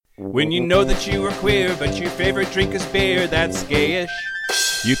When you know that you are queer, but your favorite drink is beer, that's gayish.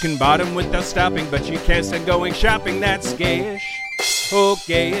 You can bottom without stopping, but you can't stand going shopping, that's gayish. Oh,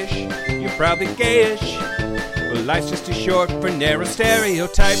 gayish, you're probably gayish. Well, life's just too short for narrow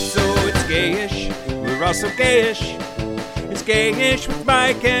stereotypes, so it's gayish. We're also gayish. It's Gayish with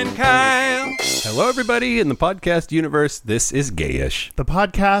Mike and Kyle. Hello, everybody in the podcast universe. This is Gayish, the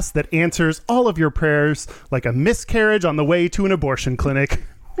podcast that answers all of your prayers like a miscarriage on the way to an abortion clinic.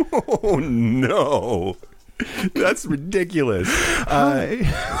 Oh, no. That's ridiculous. Hi.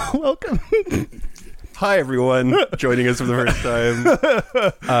 Welcome. Hi, everyone. Joining us for the first time.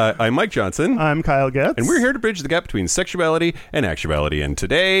 I'm Mike Johnson. I'm Kyle Getz. And we're here to bridge the gap between sexuality and actuality. And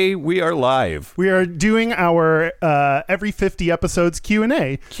today we are live. We are doing our every 50 episodes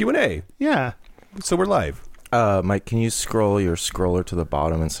Q&A. Q&A. Yeah. So we're live. Mike, can you scroll your scroller to the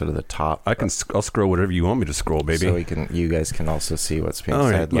bottom instead of the top? I'll scroll whatever you want me to scroll, baby. So you guys can also see what's being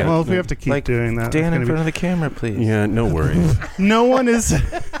said. Yeah. Well, if we have to keep doing that. Stand in front of the camera, please. Yeah, no worries. No one is...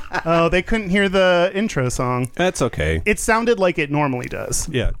 Oh, they couldn't hear the intro song. That's okay. It sounded like it normally does.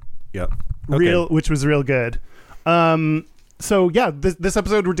 Yeah. Okay. Which was real good. So yeah, this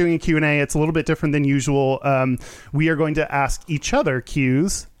episode we're doing a Q&A. It's a little bit different than usual. We are going to ask each other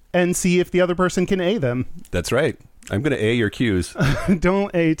Q's and see if the other person can A them. That's right. I'm going to A your Q's. Don't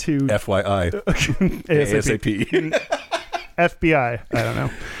A to... FYI. ASAP. FBI. I don't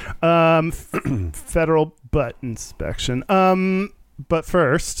know. Federal butt inspection. But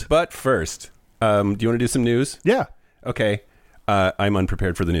first... do you want to do some news? Yeah. Okay. I'm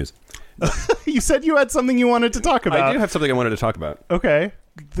unprepared for the news. You said you had something you wanted to talk about. I do have something I wanted to talk about. Okay.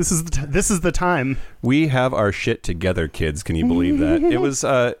 This is the time. We have our shit together, kids. Can you believe that? It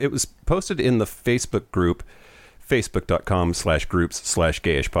was posted in the Facebook group,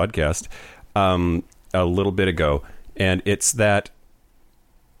 facebook.com/groups/gayish podcast, a little bit ago. And it's that...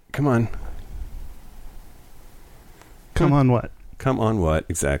 Come on. Come on what? Come on what?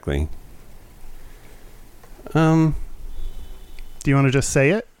 Exactly. Do you want to just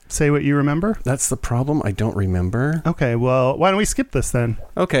say it? Say what you remember? That's the problem. I don't remember. Okay, well, why don't we skip this then?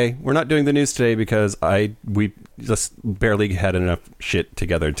 Okay, we're not doing the news today because we just barely had enough shit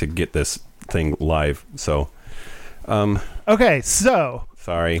together to get this thing live. So, okay, so...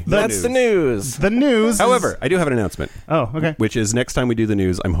 Sorry. That's the news. The news. However, I do have an announcement. Oh, okay. Which is next time we do the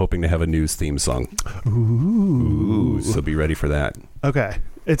news, I'm hoping to have a news theme song. Ooh. So be ready for that. Okay.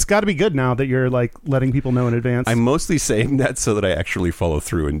 It's got to be good now that you're like letting people know in advance. I'm mostly saying that so that I actually follow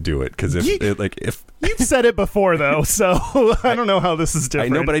through and do it. Because if you've said it before though, so I don't know how this is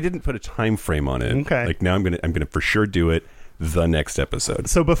different. I know, but I didn't put a time frame on it. Okay. Like now I'm gonna for sure do it the next episode.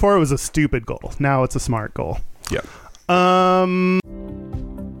 So before it was a stupid goal. Now it's a smart goal. Yeah.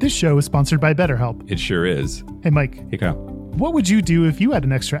 This show is sponsored by BetterHelp. It sure is. Hey, Mike. Hey, Kyle. What would you do if you had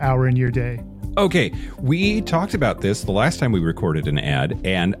an extra hour in your day? Okay, we talked about this the last time we recorded an ad,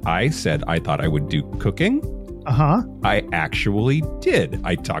 and I said I thought I would do cooking. Uh-huh. I actually did.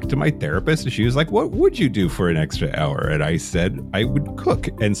 I talked to my therapist, and she was like, what would you do for an extra hour? And I said I would cook,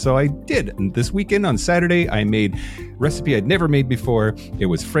 and so I did. And this weekend on Saturday, I made a recipe I'd never made before. It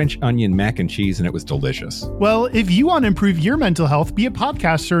was French onion mac and cheese, and it was delicious. Well, if you want to improve your mental health, be a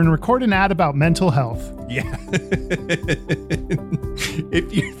podcaster and record an ad about mental health. Yeah.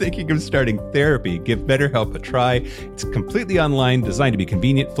 If you're thinking of starting therapy, give BetterHelp a try. It's completely online, designed to be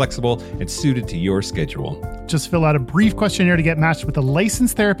convenient, flexible, and suited to your schedule. Just fill out a brief questionnaire to get matched with a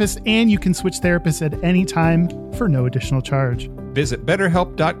licensed therapist, and you can switch therapists at any time for no additional charge. Visit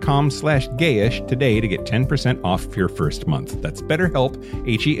BetterHelp.com/gayish today to get 10% off your first month. That's BetterHelp,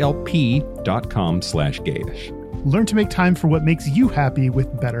 HELP.com/gayish. Learn to make time for what makes you happy with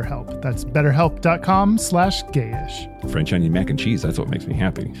BetterHelp. That's BetterHelp.com/gayish. French onion mac and cheese, that's what makes me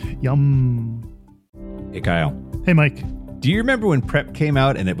happy. Yum. Hey, Kyle. Hey, Mike. Do you remember when PrEP came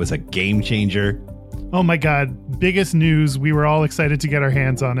out and it was a game changer? Oh my God. Biggest news. We were all excited to get our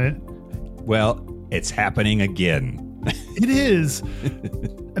hands on it. Well, it's happening again. It is.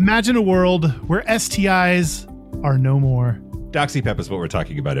 Imagine a world where STIs are no more. DoxyPep is what we're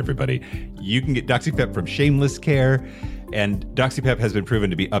talking about, everybody. You can get DoxyPep from Shameless Care, and DoxyPep has been proven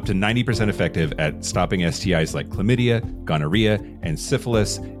to be up to 90% effective at stopping STIs like chlamydia, gonorrhea, and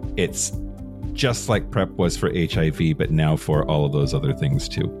syphilis. It's just like PrEP was for HIV, but now for all of those other things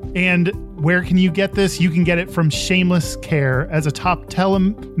too. And where can you get this? You can get it from Shameless Care as a top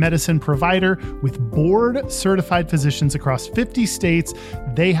telemedicine provider with board-certified physicians across 50 states.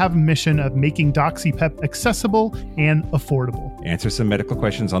 They have a mission of making DoxyPep accessible and affordable. Answer some medical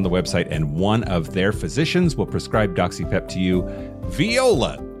questions on the website, and one of their physicians will prescribe DoxyPep to you.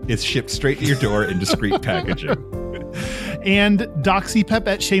 Viola is shipped straight to your door in discreet packaging. And DoxyPep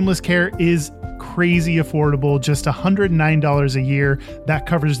at Shameless Care is crazy affordable, just $109 a year. That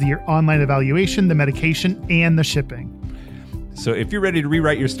covers your online evaluation, the medication, and the shipping. So if you're ready to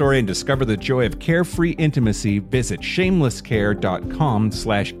rewrite your story and discover the joy of carefree intimacy, visit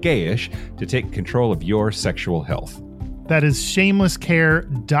shamelesscare.com/gayish to take control of your sexual health. That is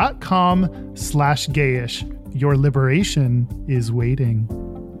shamelesscare.com/gayish. Your liberation is waiting.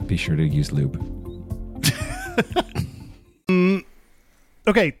 Be sure to use lube.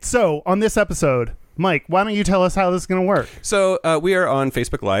 Okay, so on this episode, Mike, why don't you tell us how this is going to work? So we are on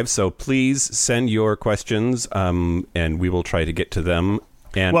Facebook Live, so please send your questions, and we will try to get to them.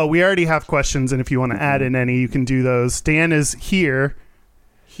 And Well, we already have questions, and if you want to add in any, you can do those. Dan is here,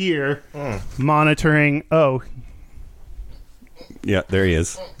 monitoring. Oh, yeah, there he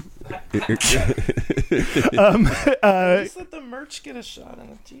is. Just let the merch get a shot in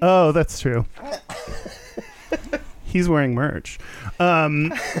it. oh, that's true. He's wearing merch.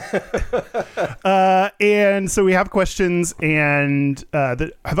 And so we have questions and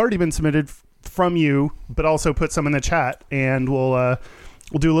that have already been submitted from you, but also put some in the chat, and we'll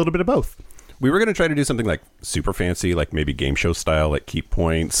do a little bit of both. We were going to try to do something like super fancy, like maybe game show style, like keep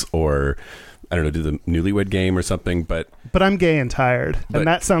points, or I don't know, do the Newlywed Game or something. But I'm gay and tired, and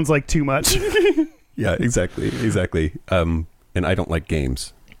that sounds like too much. yeah, exactly. And I don't like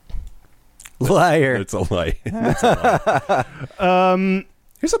games. Liar. It's a lie. Here's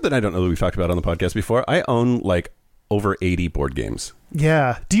something I don't know that we've talked about on the podcast before. I own like over 80 board games.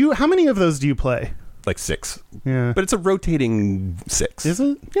 Yeah. How many of those do you play? Like 6. Yeah. But it's a rotating 6. Is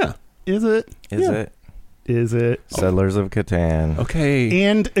it? Yeah. Is it? Is it? Settlers of Catan. Okay.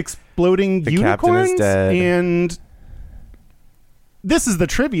 And exploding The captain is unicorns? dead. And this is the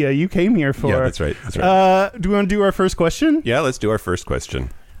trivia you came here for. Yeah, that's right. Do we want to do our first question? Yeah, let's do our first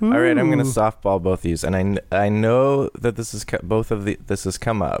question. All right, I'm going to Ooh. softball both these, and I know that this is this has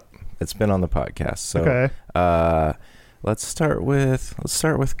come up. It's been on the podcast. So Okay. let's start with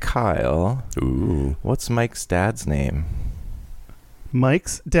Kyle. Ooh. What's Mike's dad's name?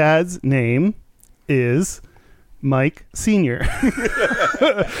 Mike's dad's name is Mike Sr.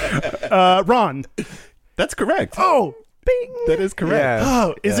 Ron. That's correct. Oh, Bing. That is correct. Yeah.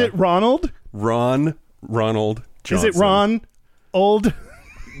 oh, is it Ronald? Ronald Johnson. Is it Ron Old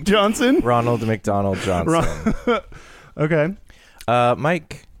Johnson? Ronald McDonald Johnson. Okay.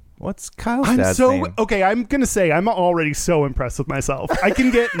 Mike, what's Kyle's dad's name? Okay, I'm going to say I'm already so impressed with myself. I can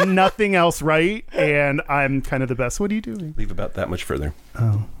get nothing else right, and I'm kind of the best. What are you doing? Leave about that much further.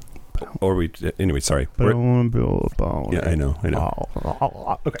 Oh. Or we anyway, sorry. But I want to build a ball. Yeah, I know.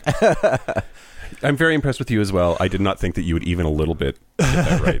 Okay. I'm very impressed with you as well. I did not think that you would even a little bit get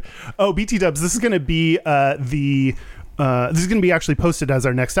that right. Oh, BT Dubs, this is going to be this is going to be actually posted as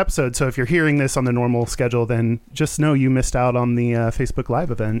our next episode. So if you're hearing this on the normal schedule, then just know you missed out on the Facebook Live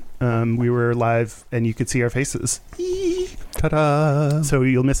event. We were live and you could see our faces. Ta-da. So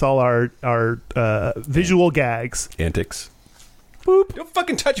you'll miss all our visual gags. Antics. Boop. Don't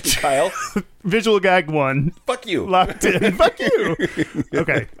fucking touch me, Kyle. Visual gag 1. Fuck you. Locked in. Fuck you.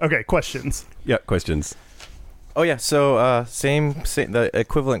 Okay. Questions. Yeah, questions. Oh yeah, so same the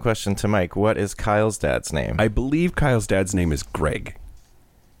equivalent question to Mike. What is Kyle's dad's name? I believe Kyle's dad's name is Greg.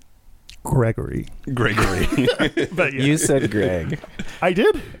 Gregory. Gregory. But yeah. You said Greg. I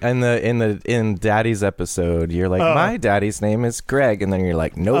did? And in Daddy's episode, you're like, my daddy's name is Greg, and then you're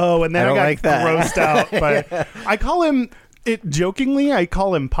like, nope. Oh, and then I don't got like that. grossed out. But I call him jokingly. I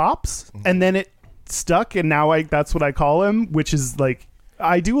call him Pops, and then it stuck, and now that's what I call him, which is like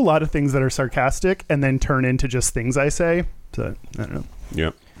I do a lot of things that are sarcastic and then turn into just things I say. So I don't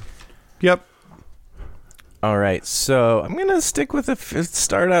know. Yep. All right, so I'm gonna stick with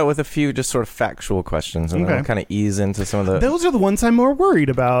start out with a few just sort of factual questions, and then I'll kind of ease into some of the. Those are the ones I'm more worried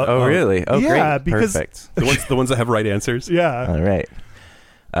about. Oh, really? Oh, yeah, great. because Perfect. The ones that have right answers. Yeah. All right.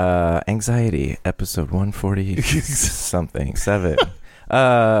 Anxiety, episode 140 something 7.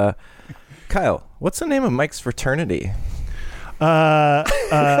 Kyle, what's the name of Mike's fraternity? Mike.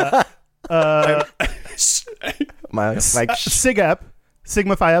 SIGEP,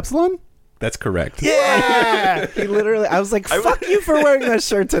 Sigma Phi Epsilon. That's correct. Yeah, he literally. I was like, "Fuck you for wearing that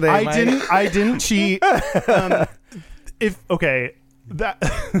shirt today." I didn't cheat. That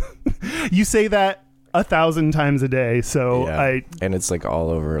you say that 1,000 times a day, so Yeah. And it's like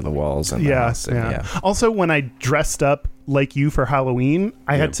all over the walls and the house. And yeah. Also, when I dressed up like you for Halloween,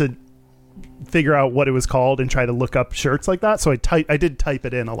 I had to figure out what it was called and try to look up shirts like that. So I did type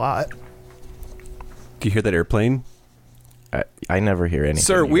it in a lot. Do you hear that airplane? I never hear anything.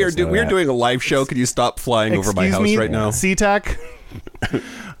 Sir, You we are guys know we're that. doing a live show. Could you stop flying over my house right now? SeaTac.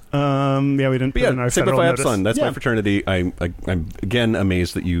 Yeah, we didn't put But in yeah, our Sigma federal Phi notice. Epsilon. That's Yeah. my fraternity. I'm again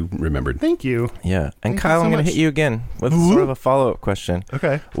amazed that you remembered. Thank you. Yeah. And Thank you Kyle, so I'm going to much. hit you again with Ooh. sort of a follow-up question.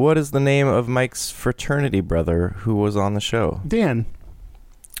 Okay. What is the name of Mike's fraternity brother who was on the show? Dan.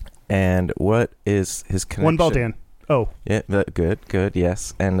 And what is his connection? One ball Dan. Oh. Yeah, good,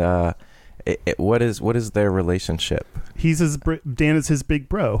 yes. And what is their relationship? Dan is his big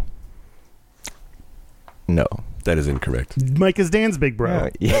bro. No. That is incorrect. Mike is Dan's big bro.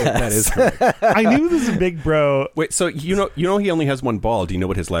 Yes. That is correct. I knew this was a big bro. Wait, so you know he only has one ball. Do you know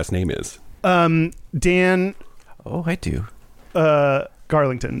what his last name is? Dan Oh, I do.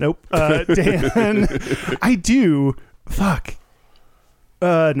 Garlington. Nope. Dan. I do. Fuck.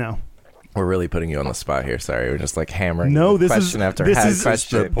 No. We're really putting you on the spot here. Sorry, we're just like hammering No, this question is after this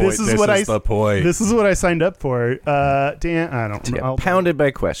question. is the point. This is what I signed up for. Dan. I don't know. Yeah, I'll- pounded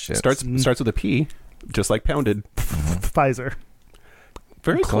by questions. starts with a P, just like pounded. Pfizer.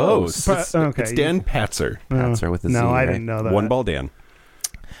 Very Close. close. Okay. It's Dan Patzer. Patzer with a Z, No, I right? didn't know that. One ball Dan.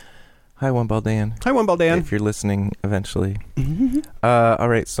 Hi, One Ball Dan. Hi, One Ball Dan. If you're listening eventually. Mm-hmm. All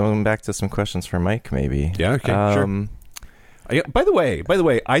right, so back to some questions for Mike, maybe. Yeah, okay, sure. By the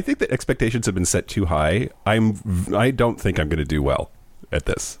way, I think that expectations have been set too high. I don't think I'm going to do well at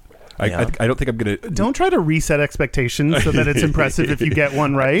this. Yeah. I don't think I'm going to. Don't try to reset expectations so that it's impressive if you get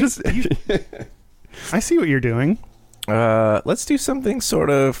one right. I see what you're doing. Let's do something sort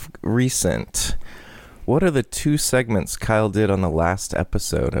of recent. What are the 2 segments Kyle did on the last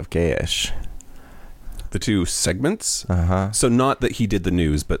episode of Gayish? The 2 segments. Uh-huh. So not that he did the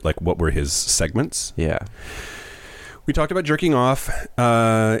news, but like what were his segments? Yeah. We talked about jerking off,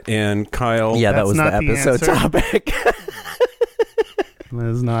 and Kyle. Yeah, that That's was not the the episode answer. topic. That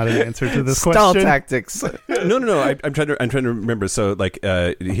is not an answer to this Stall question. tactics. No. I'm trying to remember. So like,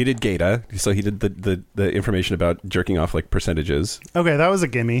 he did Gata. So he did the information about jerking off, like percentages. Okay, that was a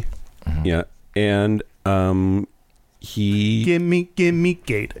gimme. Yeah, and he. Gimme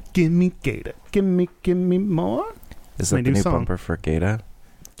Gator. Gimme Gator. Gimme more. Is My that the new new song. bumper for Gata?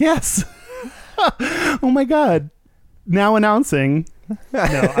 Yes. Oh my god. Now announcing. No,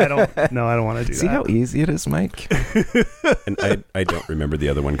 I don't want to do See that. how easy it is, Mike? And I don't remember the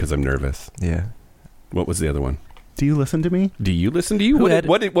other one because I'm nervous. Yeah. What was the other one? Do you listen to me? Do you listen to you? Who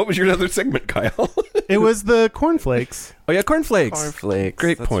What, had- what was your other segment, Kyle? It was the cornflakes. Oh yeah, cornflakes. Cornflakes.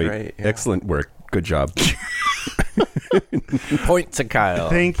 Great that's point. right, yeah. Excellent work. Good job. Point to Kyle.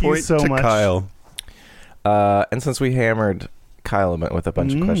 Thank you Point so to much. Kyle. And since we hammered Kyle with a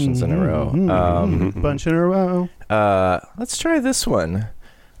bunch of questions in a row, Bunch in a row. let's try this one.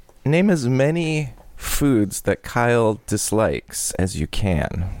 Name as many foods that Kyle dislikes as you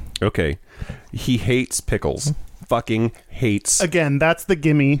can. Okay. He hates pickles. Fucking hates Again, that's the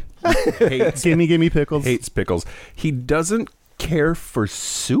gimme. hates Gimme pickles. hates pickles. He doesn't care for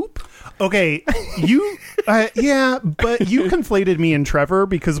soup. Okay, you, yeah, but you conflated me and Trevor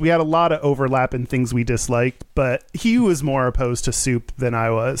because we had a lot of overlap in things we disliked, but he was more opposed to soup than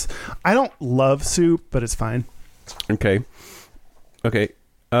I was. I don't love soup, but it's fine. Okay.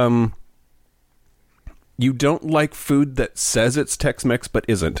 You don't like food that says it's Tex-Mex but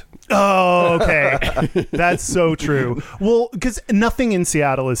isn't. Oh, okay. That's so true. Well, because nothing in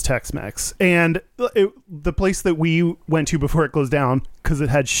Seattle is Tex-Mex. And the place that we went to before it closed down, because it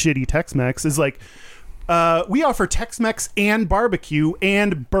had shitty Tex-Mex, is like, we offer Tex-Mex and barbecue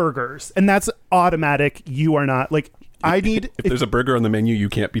and burgers. And that's automatic. You are not, like, I need... If there's a burger on the menu, you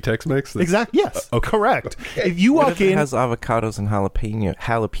can't be Tex-Mex? Exactly. Yes. Okay. Correct. If you What walk if it in... has avocados and jalapenos?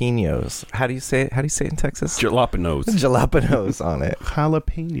 How do you say it? How do you say it in Texas? Jalapenos. Jalapenos on it.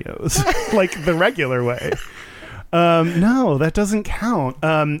 Jalapenos. Like the regular way. No, that doesn't count.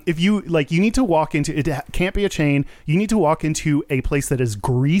 If you like, you need to walk into it. Can't be a chain. You need to walk into a place that is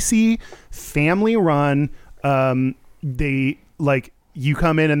greasy, family run. They like you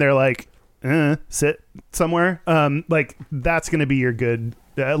come in and they're like, sit somewhere. Like that's going to be your good.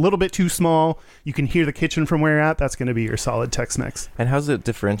 A little bit too small. You can hear the kitchen from where you're at. That's going to be your solid Tex-Mex. And how does it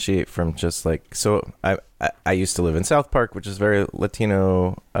differentiate from just like, so I used to live in South Park, which is very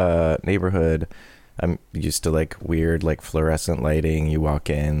Latino neighborhood. I'm used to like weird like fluorescent lighting. You walk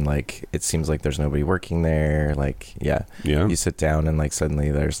in, like it seems like there's nobody working there. Like Yeah. you sit down and like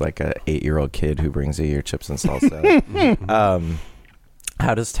suddenly there's like a 8-year-old kid who brings you your chips and salsa.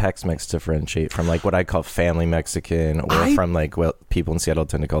 How does Tex-Mex differentiate from like what I call family Mexican or from like what people in Seattle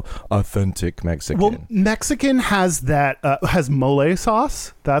tend to call authentic Mexican? Well, Mexican has that has mole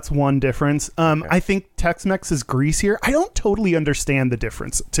sauce. That's one difference. I think Tex-Mex is greasier. I don't totally understand the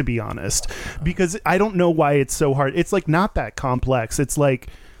difference, to be honest, because I don't know why it's so hard. It's like not that complex. It's like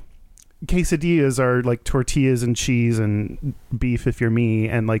quesadillas are like tortillas and cheese and beef if you're me,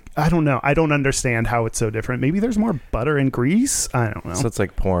 and like I don't know, I don't understand how it's so different. Maybe there's more butter and grease. I don't know. So it's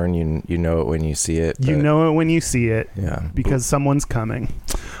like porn. You know it when you see it. You know it when you see it. Yeah. Because someone's coming.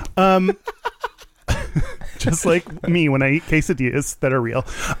 Just like me when I eat quesadillas that are real.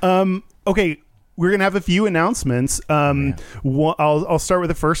 Okay, we're gonna have a few announcements. I'll start with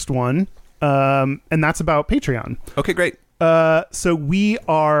the first one, and that's about Patreon. Okay, great. So we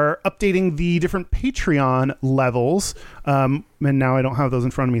are updating the different Patreon levels, and now I don't have those in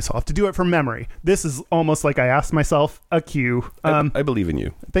front of me, so I'll have to do it from memory. This is almost like I asked myself a cue. I believe in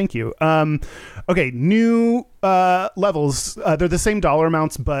you. Thank you. Okay, new levels. They're the same dollar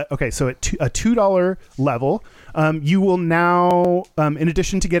amounts, but okay, so at a $2 level, you will now, in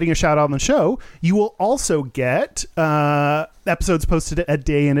addition to getting a shout out on the show, you will also get episodes posted a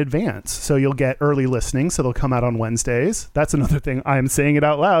day in advance. So you'll get early listening, so they'll come out on Wednesdays. That's another thing. I'm saying it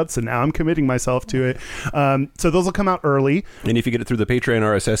out loud, so now I'm committing myself to it. So those will come out early. And if you get it through the Patreon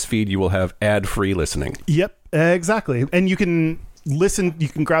RSS feed, you will have ad-free listening. Yep, exactly. And you can listen, you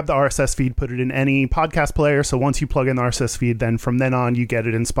can grab the RSS feed, put it in any podcast player. So once you plug in the RSS feed, then from then on, you get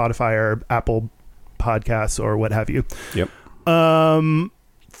it in Spotify or Apple Podcasts or what have you. Yep.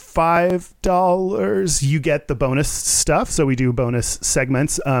 $5 you get the bonus stuff, so we do bonus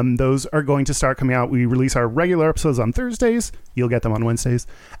segments. Those are going to start coming out. We release our regular episodes on Thursdays, you'll get them on Wednesdays,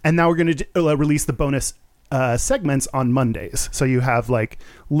 and now we're going to release the bonus segments on Mondays, so you have like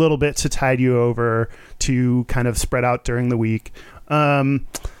a little bit to tide you over to kind of spread out during the week, and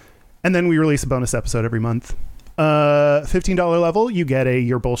then we release a bonus episode every month. $15 level, you get a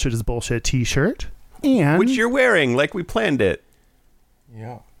Your Bullshit is Bullshit t-shirt, and which you're wearing like we planned it.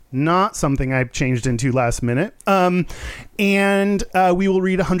 Yeah. Not something I changed into last minute. And we will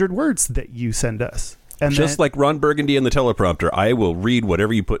read 100 words that you send us. And Just like Ron Burgundy and the teleprompter, I will read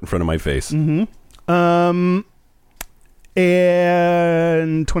whatever you put in front of my face. Mm-hmm.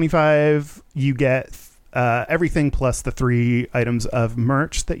 And 25, you get everything plus the 3 items of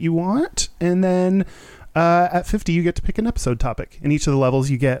merch that you want. And then at 50, you get to pick an episode topic. In each of the levels,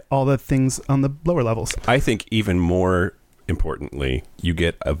 you get all the things on the lower levels. I think even more importantly, you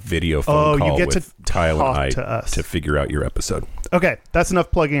get a video phone call you get with to Kyle and I to us to figure out your episode. Okay, that's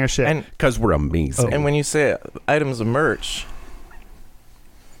enough plugging our shit. And because we're amazing. And when you say items of merch,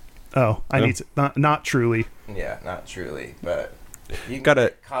 need to not truly. yeah, not truly, but you can Got a-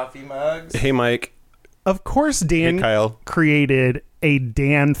 get coffee mugs. Hey, Mike. Of course, Dan Hey, Kyle. created a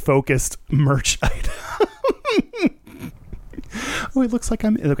Dan-focused merch item. Oh, it looks like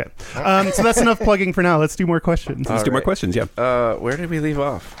I'm okay. So that's enough plugging for now. Let's do more questions. Let's do more right. questions. Yeah. Where did we leave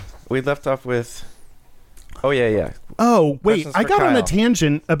off? We left off with. Oh yeah. Oh wait, Questions I for got on a Kyle.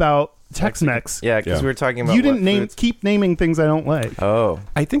 tangent about Tex-Mex. Yeah, because Yeah. we were talking about You didn't what foods- keep naming things I don't like. Oh,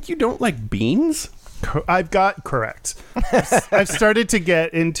 I think you don't like beans. I've got correct. I've started to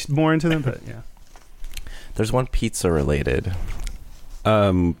get more into them, but yeah. there's one pizza related.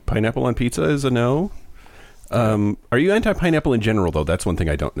 Pineapple on pizza is a no. Are you anti-pineapple in general, though? That's one thing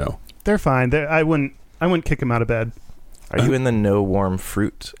I don't know. They're fine. I wouldn't kick them out of bed. Are you in the no warm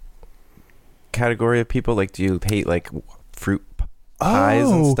fruit category of people? Like, do you hate like fruit pies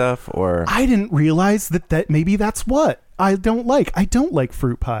and stuff? Or I didn't realize that maybe that's what I don't like. I don't like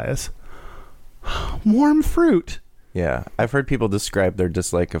fruit pies. Warm fruit. yeah, I've heard people describe their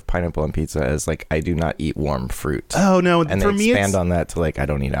dislike of pineapple on pizza as like, I do not eat warm fruit. Oh no! And for they me, expand on that to like, I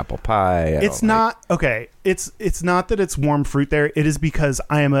don't eat apple pie. it's not okay. It's not that it's warm fruit there. It is because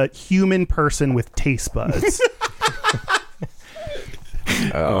I am a human person with taste buds.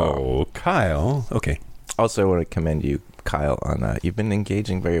 Oh, Kyle. Okay. Also, I want to commend you, Kyle, on you've been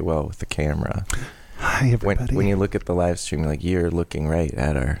engaging very well with the camera. Hi, everybody. When you look at the live stream, like you're looking right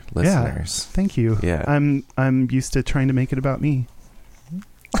at our listeners. Thank you. Yeah. I'm used to trying to make it about me.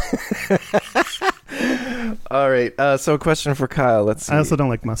 All right. So a question for Kyle. Let's see. I also don't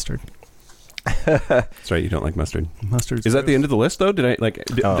like mustard. That's right. You don't like mustard. Mustard's Is that the gross. end of the list, though? Did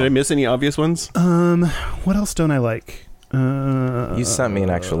I miss any obvious ones? What else don't I like? You sent me an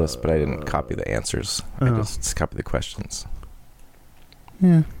actual list, but I didn't copy the answers. I Oh. just copied the questions.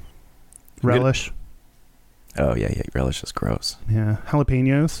 Yeah. Relish. Oh, yeah. Relish is gross. Yeah.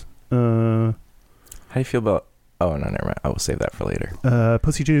 Jalapenos. How do you feel about... Oh, no, never mind. I will save that for later.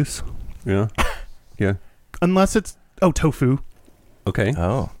 Pussy juice. Yeah. Yeah. Unless it's tofu. Okay.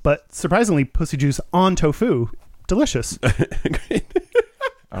 Oh. But surprisingly, pussy juice on tofu, delicious.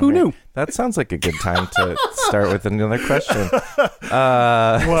 Who Okay. knew? That sounds like a good time to start with another question.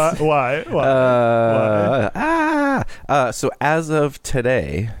 Why? So So as of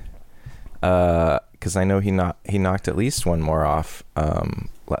today, because I know he knocked at least one more off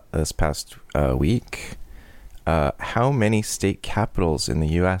this past week. How many state capitals in the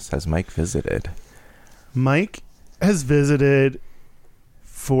U.S. has Mike visited? Mike has visited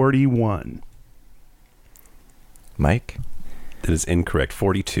 41. Mike? That is incorrect.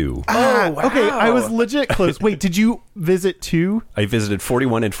 42. Wow. Okay, I was legit close. Wait, did you visit 2? I visited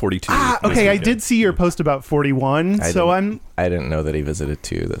 41 and 42. Okay, I did see your post about 41, I didn't know that he visited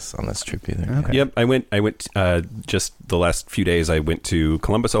 2 on this trip either. Okay. Yep, I went just the last few days. I went to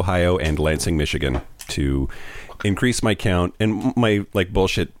Columbus, Ohio, and Lansing, Michigan to increase my count. And my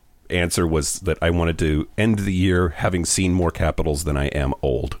bullshit answer was that I wanted to end the year having seen more capitals than I am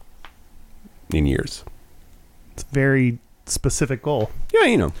old in years. It's a very specific goal. Yeah,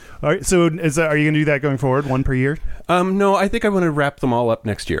 you know. All right, so are you going to do that going forward, 1 per year? No, I think I want to wrap them all up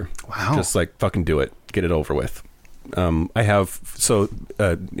next year. Wow. Just fucking do it. Get it over with. I have,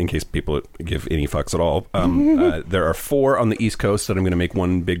 in case people give any fucks at all, there are 4 on the East Coast that I'm going to make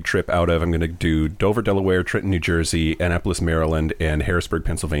one big trip out of. I'm going to do Dover, Delaware, Trenton, New Jersey, Annapolis, Maryland, and Harrisburg,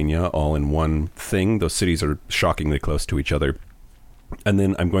 Pennsylvania, all in one thing. Those cities are shockingly close to each other. And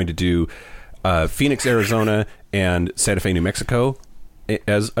then I'm going to do Phoenix, Arizona, and Santa Fe, New Mexico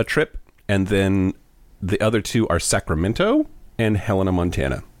as a trip. And then the other 2 are Sacramento and Helena,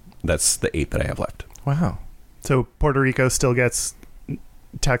 Montana. That's the 8 that I have left. Wow. So Puerto Rico still gets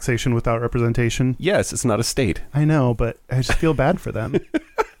taxation without representation? Yes, it's not a state. I know, but I just feel bad for them.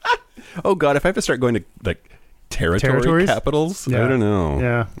 Oh, God, if I have to start going to, territories? Capitals? Yeah. I don't know.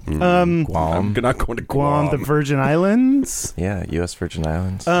 Yeah. Guam. I'm not going to Guam. The Virgin Islands? Yeah, U.S. Virgin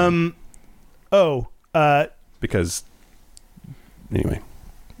Islands. Because, anyway,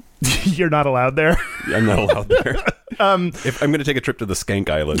 you're not allowed there. I'm not allowed there. If I'm going to take a trip to the Skank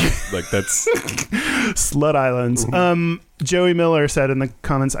Islands, that's... Slut Islands. Joey Miller said in the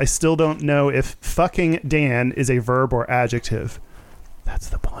comments, I still don't know if fucking Dan is a verb or adjective. That's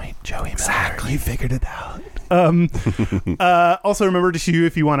the point, Joey Miller. Exactly. You figured it out. Also, remember to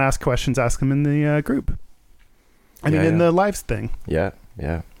if you want to ask questions, ask them in the group. In the lives thing. Yeah.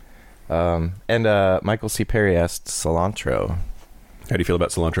 And Michael C. Perry asked cilantro. How do you feel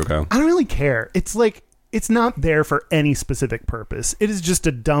about cilantro, Kyle? I don't really care. It's not there for any specific purpose. It is just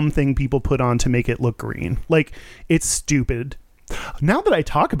a dumb thing people put on to make it look green. It's stupid. Now that I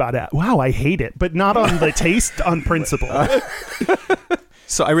talk about it, wow, I hate it, but not on the taste, on principle.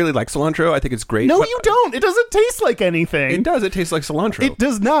 So I really like cilantro. I think it's great. No, you don't. It doesn't taste like anything. It does. It tastes like cilantro. It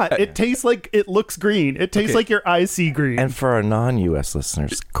does not. It tastes like it looks green. It tastes like your eyes see green. And for our non-U.S.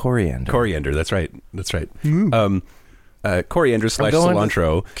 listeners, coriander. Coriander. That's right. Coriander /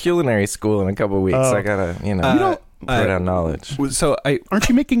 cilantro. Culinary school in a couple of weeks. I gotta, put out knowledge. So aren't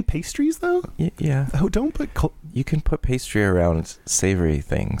you making pastries though? Yeah. Oh, don't put. You can put pastry around savory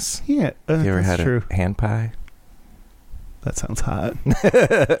things. Yeah. Have you ever had true. a hand pie? That sounds hot.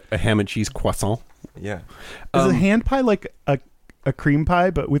 a ham and cheese croissant. Yeah. Is a hand pie like a cream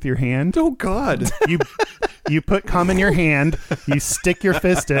pie, but with your hand? Oh God! You put cum in your hand, you stick your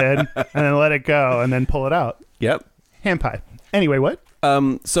fist in, and then let it go, and then pull it out. Yep. Hand pie. Anyway, what?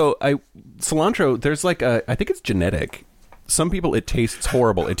 Cilantro. There's I think it's genetic. Some people it tastes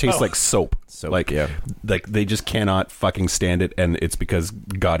horrible. It tastes like soap. They just cannot fucking stand it, and it's because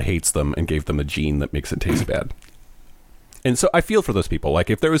God hates them and gave them a gene that makes it taste bad. And so I feel for those people.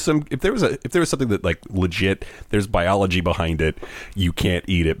 If there was something that legit, there's biology behind it, you can't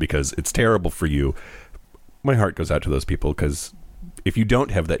eat it because it's terrible for you. My heart goes out to those people because if you don't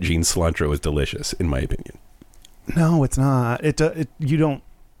have that gene, cilantro is delicious, in my opinion. No, it's not. You don't.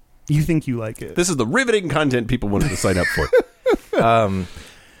 You think you like it. This is the riveting content people wanted to sign up for.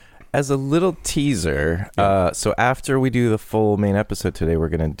 As a little teaser, so after we do the full main episode today, we're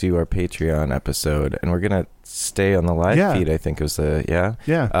going to do our Patreon episode, and we're going to stay on the live feed, I think it was Yeah.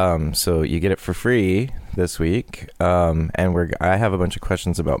 So you get it for free this week, and I have a bunch of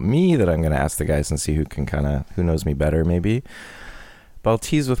questions about me that I'm going to ask the guys and see who knows me better, maybe. But I'll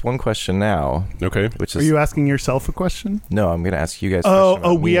tease with one question now. Okay. Which is, are you asking yourself a question? No, I'm going to ask you guys a question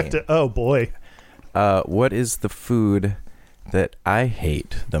about we me. have to... Oh, boy. What is the food that I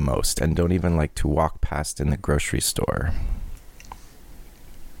hate the most and don't even like to walk past in the grocery store?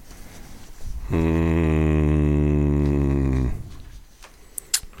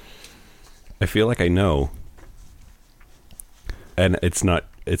 I feel like I know. And it's not,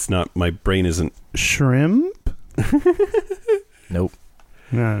 my brain isn't... Shrimp? Nope.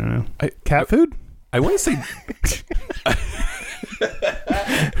 No. Cat food? I want to say...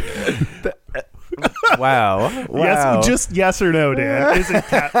 Wow. Yes, just yes or no, Dan. Is it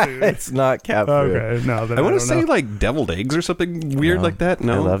cat food? It's not cat food. Okay, no. Then I want to don't say know. like deviled eggs or something weird No. like that.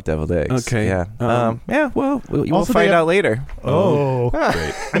 No, I love deviled eggs. Okay. Yeah. Yeah. Well, we'll Also, find they have- out later. Oh,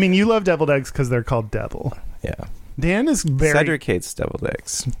 Great. I mean, you love deviled eggs because they're called devil. Yeah. Dan is very Cedric hates deviled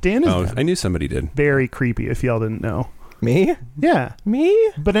eggs. Dan is Oh, I knew somebody did. very creepy. If y'all didn't know, Me? yeah,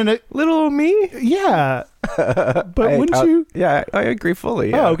 Me? but in a Little me? yeah, but wouldn't you? Yeah, I agree fully.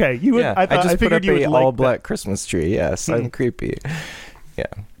 Yeah. Oh, okay. You would. Yeah. I thought. just I figured put you up would a like all that. black Christmas tree. Yes, I'm creepy. Yeah.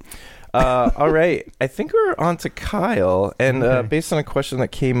 All right. I think we're on to Kyle, and Okay. based on a question that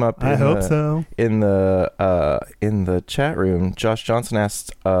came up, I hope so. in the chat room, Josh Johnson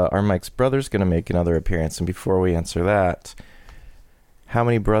asked, "Are Mike's brothers going to make another appearance?" And before we answer that, how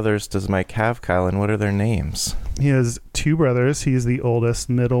many brothers does Mike have, Kyle, and what are their names? He has 2 brothers. He's the oldest.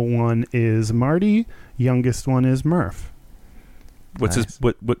 Middle one is Marty. Youngest one is Murph. What's Nice.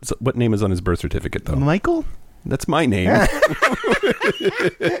 his what name is on his birth certificate though? Michael. That's my name.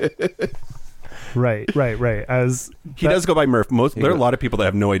 Right. As He that- does go by Murph. There are a goes- lot of people that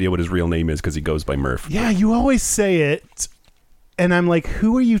have no idea what his real name is because he goes by Murph. Yeah, you always say it, and I'm like,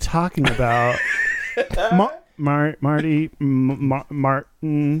 who are you talking about? Marty,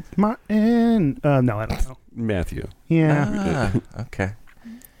 Martin. No, I don't know. Matthew. Yeah. Okay.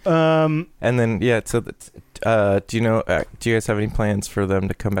 Um. And then do you know? Do you guys have any plans for them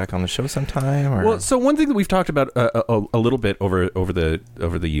to come back on the show sometime? Or? Well, so one thing that we've talked about a little bit over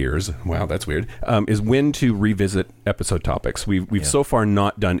the years, wow, that's weird, is when to revisit episode topics. We've so far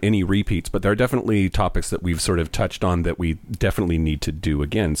not done any repeats, but there are definitely topics that we've sort of touched on that we definitely need to do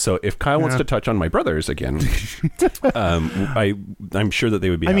again. So if Kyle wants to touch on my brothers again, I'm sure that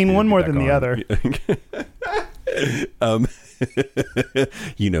they would be. I mean, happy to one be more back than the on. other.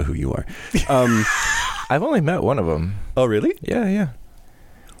 You know who you are. I've only met one of them. Oh, really? Yeah.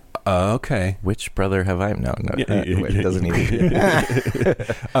 Okay. Which brother have I? No. Yeah, Wait, it doesn't need.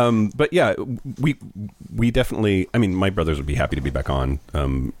 But yeah, we definitely. I mean, my brothers would be happy to be back on.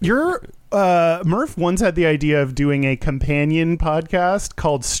 Your Murph once had the idea of doing a companion podcast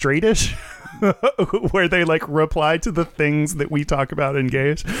called Straightish, where they like reply to the things that we talk about in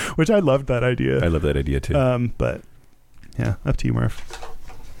Gayish, which I loved that idea. I love that idea too. But yeah, up to you, Murph.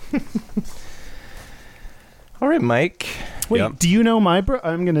 All right, Mike. Wait, Yeah. do you know my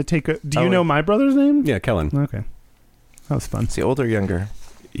I'm gonna take a. Do you know my brother's name? Yeah, Kellen. Okay, that was fun. Is he older or younger?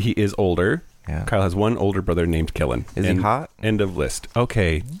 He is older. Yeah. Kyle has one older brother named Kellen. Is he hot? End of list.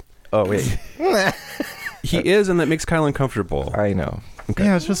 Okay. Oh wait, He is, and that makes Kyle uncomfortable. I know. Okay.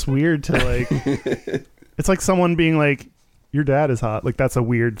 Yeah, it's just weird to like. It's like someone being like, "Your dad is hot." Like that's a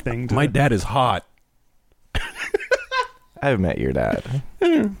weird thing. To My dad is hot. I've met your dad.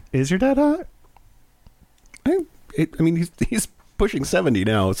 Is your dad hot? I mean, he's pushing 70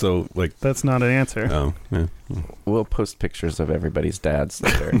 now, so like. That's not an answer. Oh, yeah. We'll post pictures of everybody's dads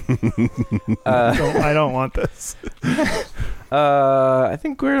later. I don't want this. I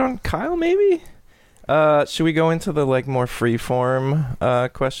think we're on Kyle, maybe. Should we go into the like more free form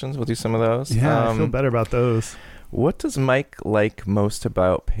questions? We'll do some of those. Yeah, I feel better about those. What does Mike like most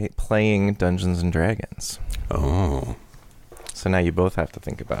about playing Dungeons and Dragons? Oh. So now you both have to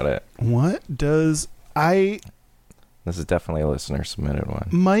think about it. What does This is definitely a listener submitted one.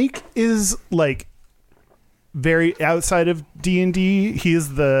 Mike is like very outside of D&D. He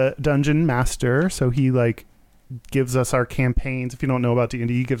is the dungeon master, so he like gives us our campaigns. If you don't know about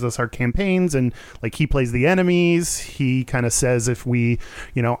D&D, he gives us our campaigns, and like he plays the enemies. He kind of says if we,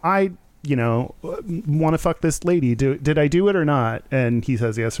 I want to fuck this lady, did I do it or not? And he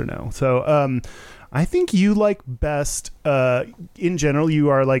says yes or no. So I think you like best in general, you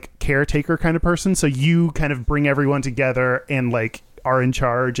are like caretaker kind of person, so you kind of bring everyone together and like are in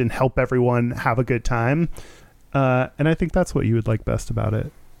charge and help everyone have a good time, and I think that's what you would like best about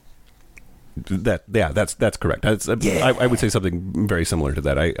it. That's correct. I would say something very similar to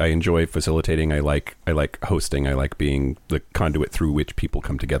that. I enjoy facilitating. I like hosting. I like being the conduit through which people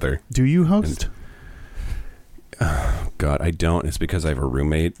come together. Do you host? God, I don't. It's because I have a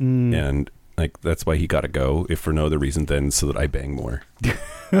roommate, and like that's why he got to go. If for no other reason than so that I bang more.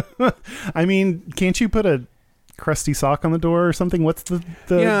 I mean, can't you put a crusty sock on the door or something? What's the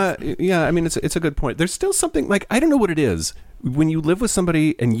Yeah. I mean, it's a good point. There's still something like I don't know what it is. When you live with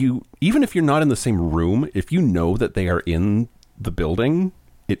somebody and you, even if you're not in the same room, if you know that they are in the building,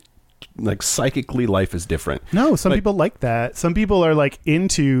 it like psychically life is different. No, some people like that. Some people are like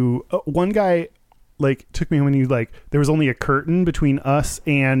into one guy like took me when you like there was only a curtain between us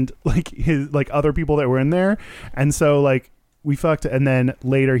and like his like other people that were in there, and so like we fucked, and then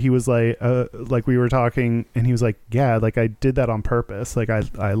later he was like we were talking, and he was like, yeah, like I did that on purpose. Like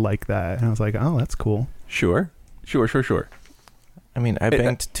I like that, and I was like, oh, that's cool. Sure. I mean, I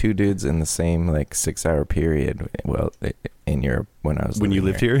banged two dudes in the same like 6-hour period. Well, in Europe when you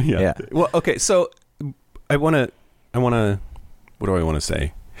lived here. Yeah. Well, okay. So I want to. What do I want to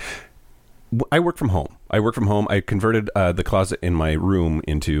say? I work from home. I converted the closet in my room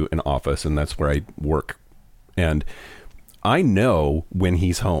into an office, and that's where I work. And I know when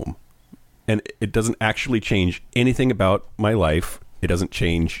he's home, and it doesn't actually change anything about my life. It doesn't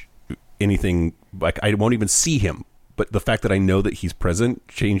change anything. Like, I won't even see him. But the fact that I know that he's present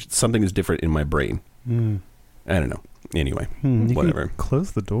changed something is different in my brain. I don't know. Anyway, whatever.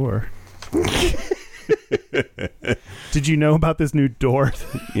 Close the door. Did you know about this new door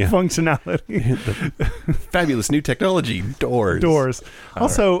functionality? The fabulous new technology, doors.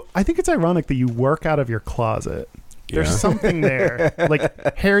 Also, I think it's ironic that you work out of your closet. There's something there,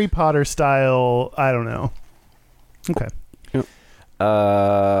 like Harry Potter style. I don't know. Okay.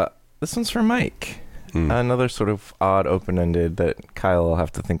 This one's for Mike. Another sort of odd open-ended that Kyle will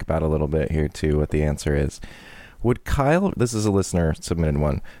have to think about a little bit here too, what the answer is. Would Kyle, this is a listener submitted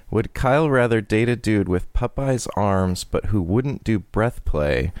one, would Kyle rather date a dude with Popeye's arms but who wouldn't do breath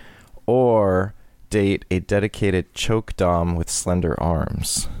play, or date a dedicated choke dom with slender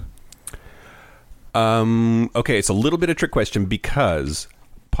arms? Okay, it's a little bit of a trick question because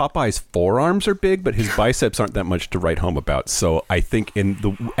Popeye's forearms are big, but his biceps aren't that much to write home about. So I think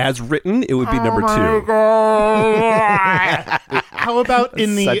as written, it would be number 2. How about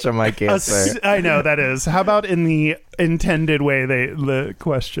in the such a Mike answer? I know that is. How about in the intended way? The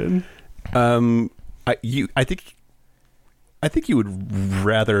question. I think you would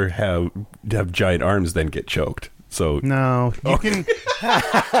rather have giant arms than get choked. So no, you can.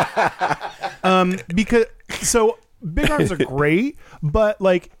 Because big arms are great, but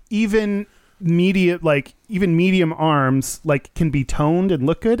like even medium arms like can be toned and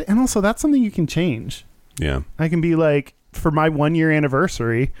look good, and also that's something you can change. Yeah, I can be like, for my 1-year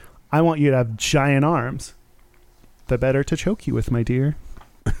anniversary, I want you to have giant arms. The better to choke you with, my dear.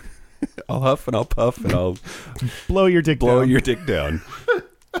 I'll huff and I'll puff and I'll blow your dick down.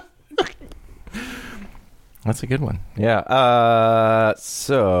 That's a good one. Yeah.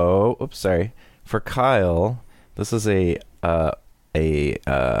 Sorry. For Kyle, this is a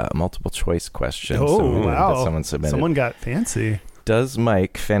multiple choice question. Oh, wow. That someone submitted. Someone got fancy. Does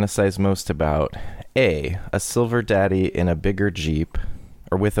Mike fantasize most about A, a silver daddy in a bigger Jeep,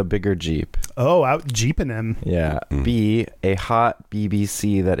 or with a bigger Jeep? Oh, out Jeeping him. Yeah. B, a hot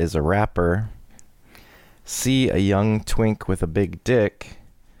BBC that is a rapper. C, a young twink with a big dick.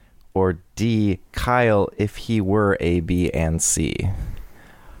 Or D, Kyle if he were A, B, and C.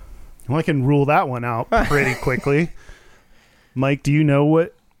 Well, I can rule that one out pretty quickly. Mike, do you know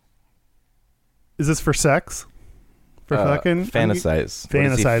what? Is this for sex? For fucking? Fantasize. Fantasize. What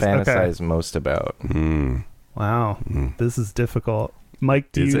does he fantasize okay. most about? Wow. This is difficult.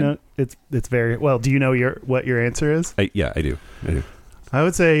 Mike, do you know? It's very well. Do you know what your answer is? Yeah, I do. I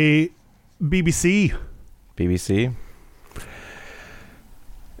would say BBC. BBC?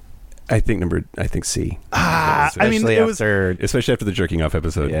 I think C. I mean, especially after the jerking off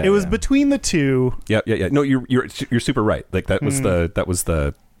episode. Yeah, it was between the two. Yeah. No, you're super right. Like that was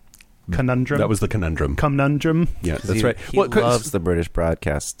the conundrum. That was the conundrum. Conundrum. Yeah, that's right. He loves the British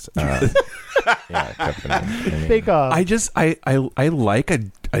broadcast company. Bake Off. I like a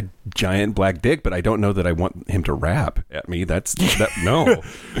giant black dick, but I don't know that I want him to rap at me. No.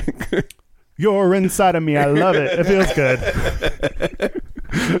 You're inside of me. I love it. It feels good.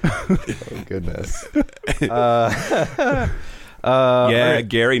 Oh goodness. Right.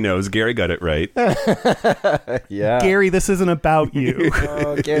 Gary knows. Gary got it right. Yeah. Gary, this isn't about you.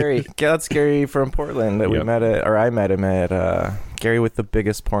 Oh, Gary. That's Gary from Portland that we met at, or I met him at, Gary with the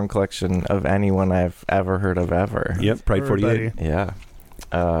biggest porn collection of anyone I've ever heard of ever. Yep, Pride 48. Yeah.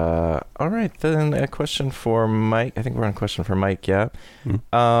 All right, then a question for Mike. I think we're on a question for Mike, yeah.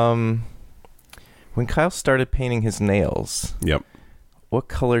 When Kyle started painting his nails, yep, what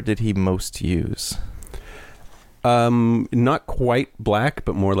color did he most use? Not quite black,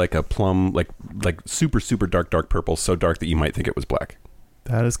 but more like a plum, like super, super dark purple, so dark that you might think it was black.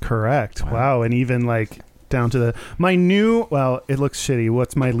 That is correct. Wow. And even like down to it looks shitty.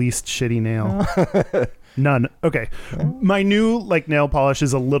 What's my least shitty nail? None. Okay. My new like nail polish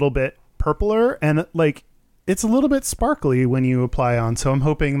is a little bit purpler, and like it's a little bit sparkly when you apply on. So I'm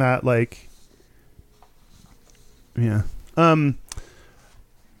hoping that like, yeah.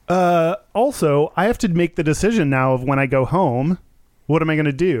 Also, I have to make the decision now of when I go home, what am I going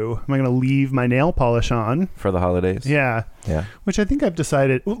to do? Am I going to leave my nail polish on? For the holidays. Yeah. Yeah. Which I think I've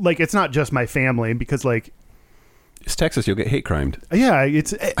decided, like, it's not just my family because, like, It's Texas. You'll get hate crimed. yeah,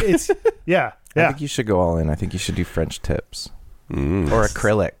 it's yeah. I Yeah. think you should go all in. I think you should do French tips Mm. or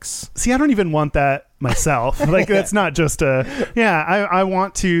acrylics. See, I don't even want that myself. Like, that's not just I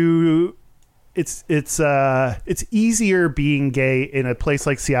want to. It's easier being gay in a place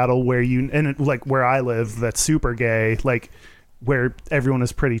like Seattle where like where I live, that's super gay, like where everyone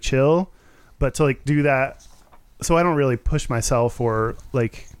is pretty chill, but to like do that, so I don't really push myself or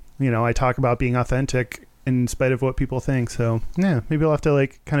like, I talk about being authentic in spite of what people think. So yeah, maybe I'll have to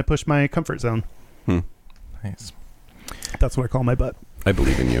like kind of push my comfort zone. Nice. That's what I call my butt. I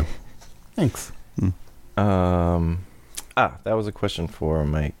believe in you. Thanks. That was a question for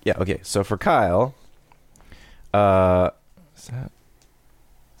Mike. Yeah, okay. So for Kyle, is that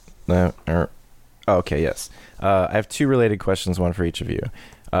no? Okay, yes. I have two related questions, one for each of you.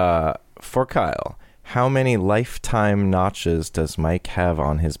 For Kyle, how many lifetime notches does Mike have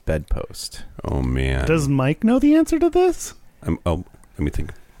on his bedpost? Oh man. Does Mike know the answer to this? Let me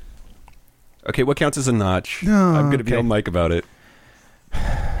think. Okay, what counts as a notch? No, I'm going to be okay. on Mike about it.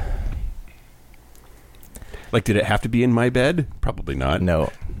 Like, did it have to be in my bed? Probably not.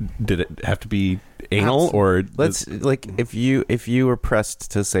 No. Did it have to be anal or? Let's like if you were pressed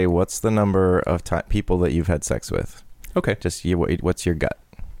to say what's the number of people that you've had sex with, Okay. just what's your gut?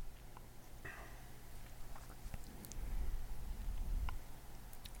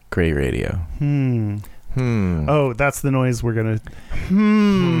 Great radio. Oh, that's the noise we're gonna.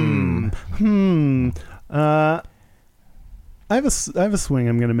 I have a swing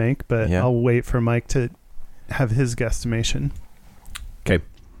I'm gonna make, but Yeah. I'll wait for Mike to have his guesstimation. Okay.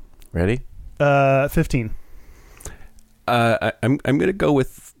 Ready? 15. I'm going to go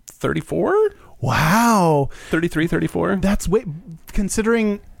with 34, Wow, 33, 34. that's way.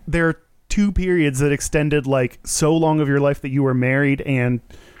 Considering there are two periods that extended like so long of your life that you were married and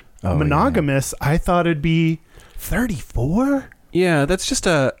Oh, monogamous, I thought it'd be 34. Yeah, that's just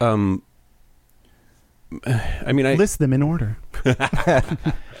a. I mean, List them in order.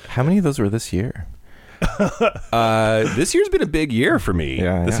 How many of those were this year? This year's been a big year for me.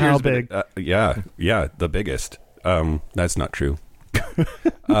 Yeah, This yeah. year's How been, big? yeah, the biggest. That's not true.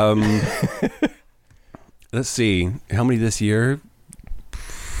 Let's see. How many this year?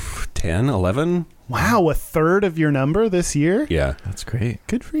 10, 11? Wow, a third of your number this year. Yeah. That's great.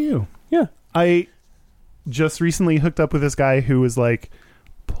 Good for you. Yeah. I just recently hooked up with this guy who was like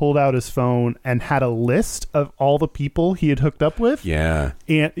pulled out his phone and had a list of all the people he had hooked up with. Yeah.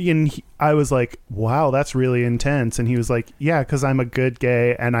 And I was like, wow, that's really intense. And he was like, yeah, because I'm a good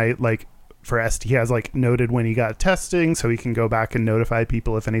gay. And I like he has like noted when he got testing so he can go back and notify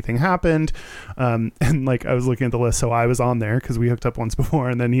people if anything happened. And like I was looking at the list. So I was on there because we hooked up once before.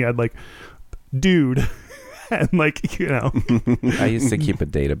 And then he had like, dude. And like, I used to keep a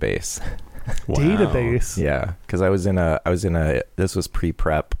database. Wow. database. Yeah, because I was in a this was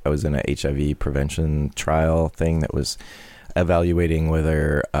pre-prep. I was in a HIV prevention trial thing that was evaluating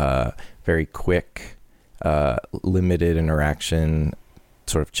whether very quick, limited interaction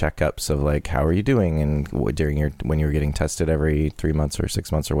sort of checkups of like, how are you doing? And when you were getting tested every 3 months or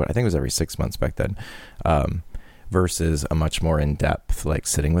 6 months or what, I think it was every 6 months back then, versus a much more in-depth, like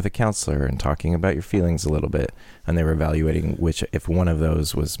sitting with a counselor and talking about your feelings a little bit. And they were evaluating if one of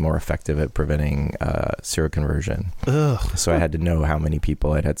those was more effective at preventing seroconversion. Ugh. So I had to know how many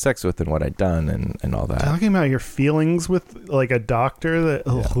people I'd had sex with and what I'd done and all that. Talking about your feelings with like a doctor that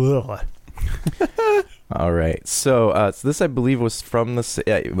ugh. All right. So this, I believe, was from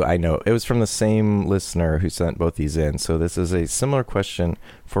I know. It was from the same listener who sent both these in. So this is a similar question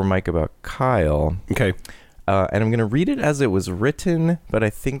for Mike about Kyle. Okay. And I'm going to read it as it was written, but I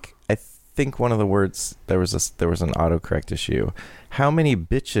think one of the words, there was an autocorrect issue. How many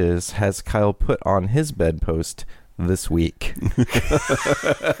bitches has Kyle put on his bedpost this week?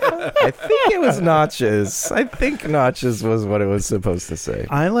 I think it was notches. I think notches was what it was supposed to say.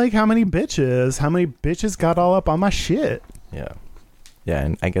 I like how many bitches got all up on my shit. Yeah. Yeah,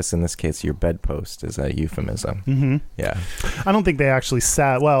 and I guess in this case, your bedpost is a euphemism. Mm-hmm. Yeah. I don't think they actually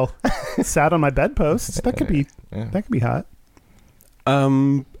sat on my bedposts. That could be hot.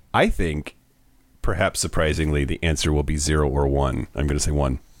 I think, perhaps surprisingly, the answer will be 0 or 1. I'm going to say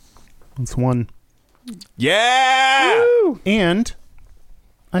 1. It's one. Yeah! Woo! And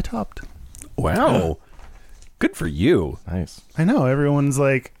I topped. Wow. Good for you. Nice. I know everyone's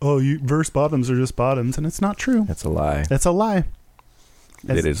like, "Oh, verse bottoms are just bottoms," and it's not true. That's a lie. That's a lie.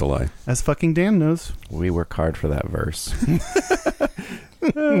 It is a lie. As fucking Dan knows. We work hard for that verse.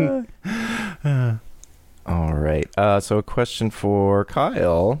 All right. So a question for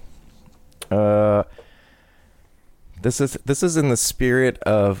Kyle. This is in the spirit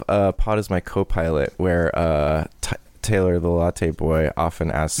of Pod is my co-pilot, where Taylor the Latte Boy often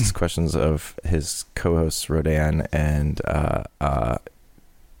asks questions of his co-hosts Rodan and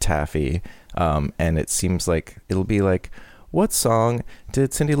Taffy, and it seems like it'll be like, what song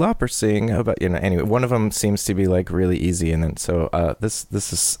did Cyndi Lauper sing about? Anyway, one of them seems to be like really easy, and then so this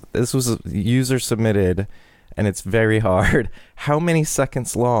was user submitted. And it's very hard. How many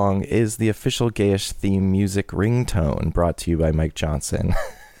seconds long is the official Gayish theme music ringtone brought to you by Mike Johnson?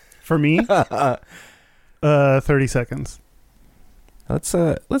 For me, 30 seconds.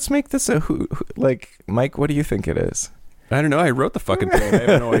 Let's make this like, Mike, what do you think it is? I don't know. I wrote the fucking thing. I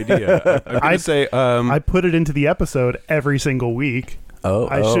have no idea. I'm gonna say I put it into the episode every single week.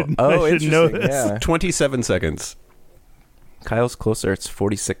 I should know this. Yeah. 27 seconds. Kyle's closer. It's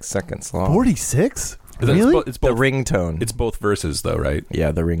 46 seconds long. 46? Really? It's both, the ringtone. It's both verses, though, right?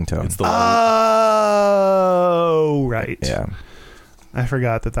 Yeah, the ringtone. It's the long. Oh, right. Yeah. I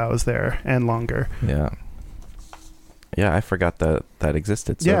forgot that was there and longer. Yeah. Yeah, I forgot that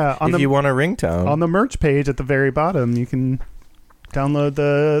existed. So yeah, if you want a ringtone. On the merch page at the very bottom, you can download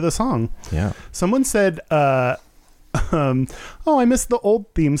the song. Yeah. Someone said, oh, I missed the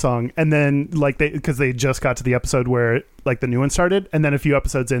old theme song. And then, like, because they just got to the episode where, like, the new one started. And then a few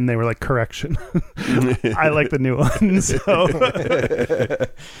episodes in, they were like, correction. I like the new one. So.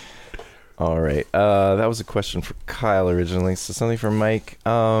 All right. That was a question for Kyle originally. So something for Mike.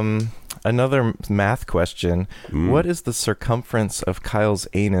 Another math question. What is the circumference of Kyle's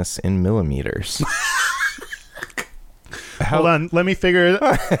anus in millimeters? Hold on. Let me figure it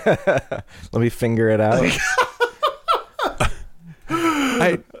out. Let me finger it out.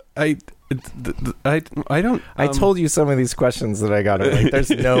 I don't. I told you some of these questions that I got right.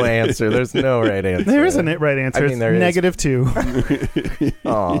 There's no answer. There's no right answer. There isn't a right answer. I mean, there it's is. -2.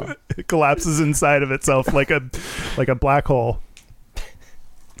 Aw. It collapses inside of itself like a black hole.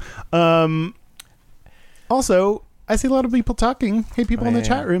 Also, I see a lot of people talking. Hey, people in the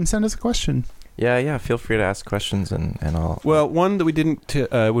chat room, send us a question. Yeah. Feel free to ask questions, and I'll. Well, one that we didn't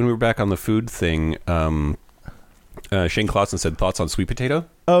when we were back on the food thing. Shane Clausen said thoughts on sweet potato.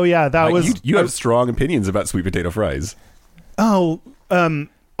 Oh yeah, that was. You have strong opinions about sweet potato fries. Oh,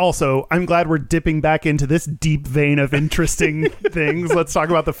 also, I'm glad we're dipping back into this deep vein of interesting things. Let's talk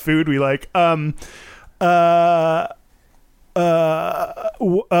about the food we like.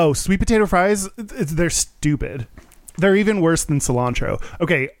 Sweet potato fries, they're stupid. They're even worse than cilantro.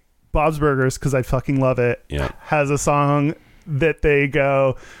 Okay, Bob's Burgers, because I fucking love it, has a song that they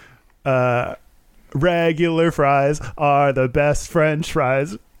go, regular fries are the best French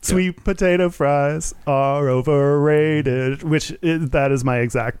fries. Sweet potato fries are overrated, that is my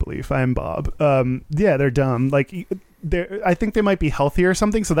exact belief. I'm Bob. Yeah, they're dumb. Like, I think they might be healthy or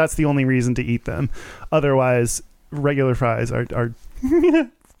something, so that's the only reason to eat them. Otherwise, regular fries are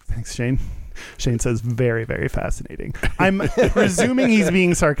Thanks, Shane. Shane says very, very fascinating. I'm presuming he's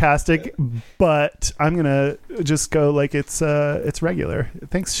being sarcastic, but I'm gonna just go like it's regular.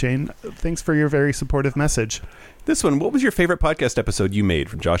 Thanks, Shane. Thanks for your very supportive message. This one, what was your favorite podcast episode you made,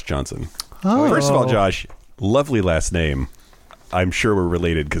 from Josh Johnson? Oh. First of all, Josh, lovely last name. I'm sure we're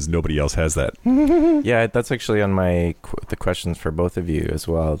related because nobody else has that. Yeah, that's actually on the questions for both of you as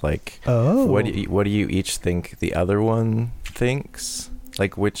well. Like, what do you each think the other one thinks?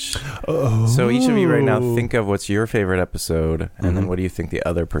 Like, which? So each of you right now think of what's your favorite episode, and then what do you think the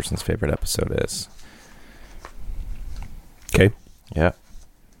other person's favorite episode is? Okay. Yeah.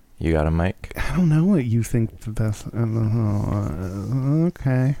 You got a mic? I don't know what you think the best.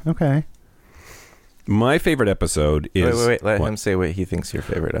 Okay. My favorite episode is... Wait. Let him say what he thinks your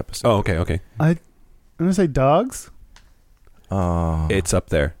favorite episode. Oh, okay. I'm gonna say dogs. Oh, It's up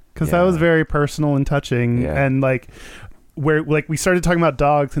there. Because that was very personal and touching, and like where like we started talking about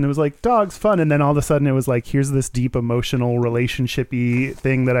dogs, and it was like dogs fun, and then all of a sudden it was like, here's this deep emotional relationship-y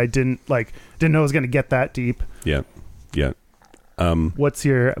thing that I didn't know was going to get that deep. Yeah. What's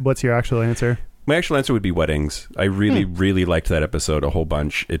your actual answer? My actual answer would be weddings. I really, really liked that episode a whole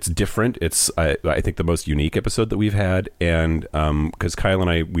bunch. It's different. It's I think the most unique episode that we've had, and because Kyle and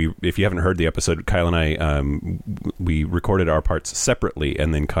I, if you haven't heard the episode, Kyle and I we recorded our parts separately,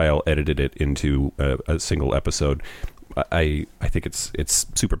 and then Kyle edited it into a single episode. I think it's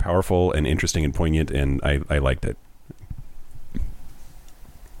super powerful and interesting and poignant, and I liked it.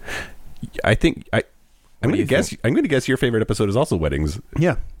 I think I'm going to guess. I'm going to guess your favorite episode is also weddings.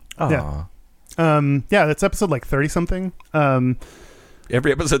 Yeah. Aww. Yeah. That's episode like 30 something.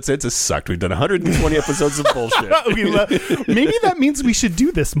 every episode since has sucked. We've done 120 episodes of bullshit. Maybe that means we should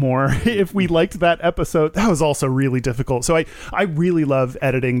do this more. If we liked that episode, that was also really difficult. So I really love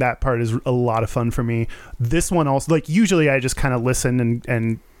editing. That part is a lot of fun for me. This one also, like, usually I just kind of listen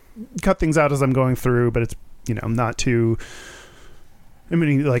and cut things out as I'm going through, but it's, I'm not too... I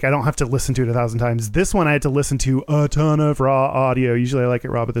mean, like, I don't have to listen to it 1,000 times. This one I had to listen to a ton of raw audio. Usually I like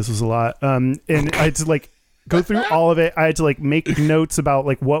it raw, but this was a lot. And I had to, like, go through all of it. I had to, like, make notes about,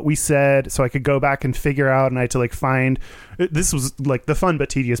 like, what we said so I could go back and figure out, and I had to, like, find... This was, like, the fun but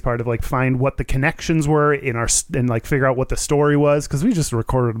tedious part of, like, find what the connections were in our... and, like, figure out what the story was, because we just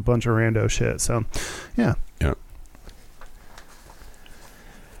recorded a bunch of rando shit. So, yeah. Yeah.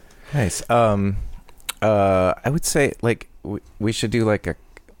 Nice. I would say, like, we should do, like, a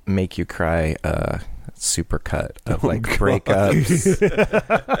make you cry super cut of, like, breakups,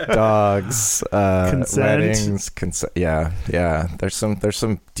 dogs, weddings, yeah. There's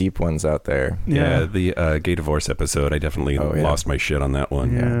some deep ones out there. Yeah, the gay divorce episode, I definitely lost my shit on that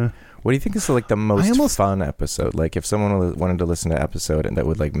one. Yeah. What do you think is, like, the most fun episode? Like, if someone wanted to listen to an episode and that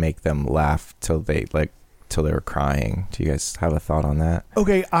would, like, make them laugh till they were crying. Do you guys have a thought on that?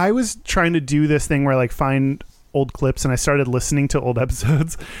 Okay, I was trying to do this thing where, like, find old clips, and I started listening to old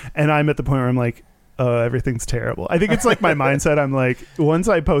episodes, and I'm at the point where I'm like, oh, everything's terrible. I think it's like my mindset. I'm like, once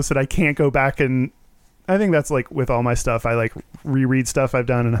I post it, I can't go back, and I think that's like with all my stuff. I like reread stuff I've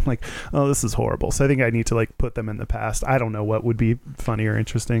done, and I'm like, oh, this is horrible. So I think I need to, like, put them in the past. I don't know what would be funny or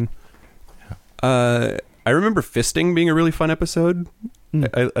interesting. I remember fisting being a really fun episode.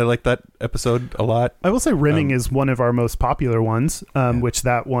 I like that episode a lot. I will say rimming is one of our most popular ones, which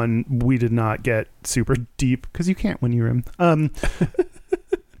that one we did not get super deep because you can't when you rim.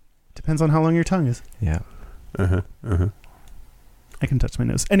 Depends on how long your tongue is. Yeah. I can touch my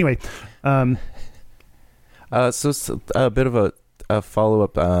nose. Anyway. So a bit of a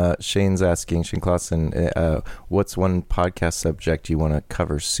follow-up. Shane's asking, Shane Clausen, what's one podcast subject you want to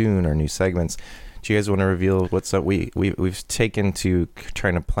cover soon or new segments? Do you guys want to reveal what's up? We've taken to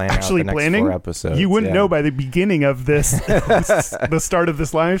trying to plan out the next 4 episodes. You wouldn't know by the beginning of this, the start of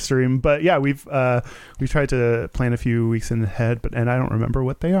this live stream. But yeah, we've tried to plan a few weeks in ahead, and I don't remember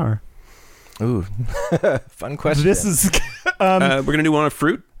what they are. Ooh, fun question. This is we're gonna do one on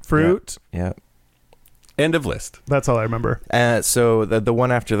fruit. Yeah. End of list. That's all I remember. So the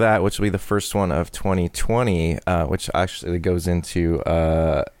one after that, which will be the first one of 2020, which actually goes into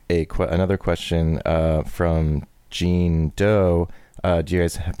another question from Jean Doe. Do you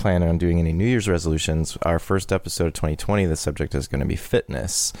guys plan on doing any New Year's resolutions? Our first episode of 2020, the subject is going to be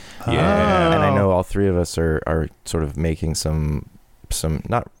fitness. Yeah. And I know all three of us are sort of making some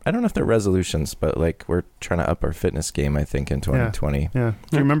not, I don't know if they're resolutions, but, like, we're trying to up our fitness game, I think, in 2020. Yeah.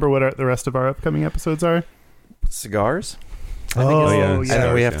 Do you remember what the rest of our upcoming episodes are? Cigars? Yeah. And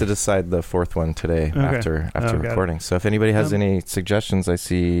then we have to decide the fourth one today after recording. So if anybody has any suggestions, I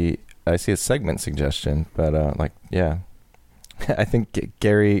see a segment suggestion, but I think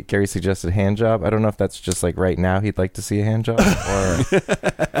Gary suggested hand job. I don't know if that's just, like, right now he'd like to see a hand job or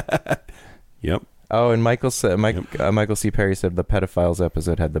Yep. Oh, and Michael C. Perry said the pedophiles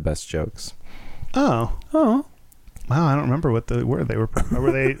episode had the best jokes. Oh. Wow, I don't remember what were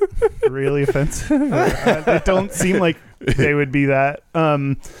they really offensive? It don't seem like they would be that.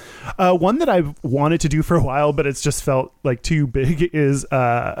 One that I've wanted to do for a while, but it's just felt like too big is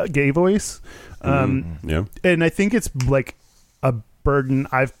gay voice. Yeah. And I think it's like a burden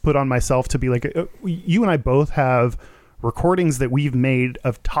I've put on myself to be like, you and I both have recordings that we've made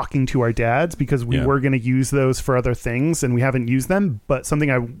of talking to our dads because we were going to use those for other things and we haven't used them. But something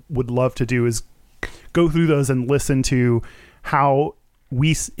I would love to do is go through those and listen to how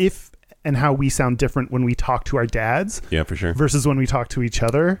we sound different when we talk to our dads. Yeah, for sure. Versus when we talk to each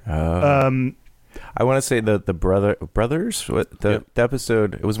other. I want to say the brothers. The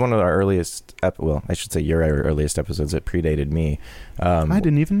episode. It was one of our earliest. Well, I should say your earliest episodes. It predated me. I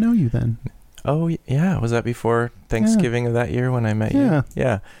didn't even know you then. Oh yeah, was that before Thanksgiving of that year when I met you?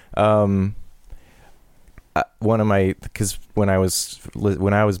 Yeah. One of my, because when I was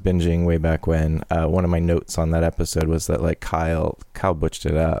binging way back when, one of my notes on that episode was that, like, Kyle butched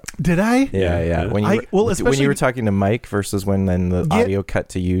it up. Did I? Yeah. When you were talking to Mike versus when then the audio cut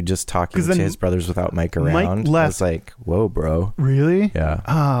to you just talking to his brothers without Mike around. I was like, whoa, bro. Really?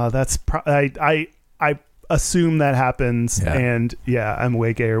 Yeah. That's I assume that happens, and I'm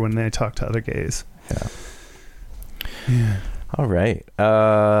way gayer when I talk to other gays. Yeah. All right.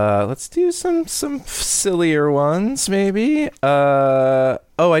 Let's do some sillier ones, maybe. I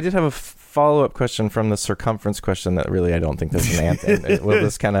did have follow-up question from the circumference question that really I don't think there's an answer.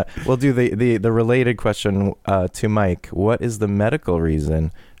 We'll do the related question to Mike. What is the medical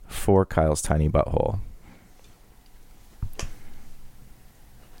reason for Kyle's tiny butthole?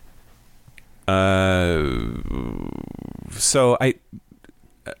 So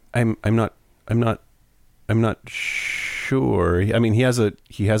I'm not sure. I mean, he has a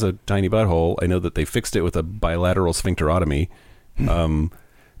tiny butthole. I know that they fixed it with a bilateral sphincterotomy,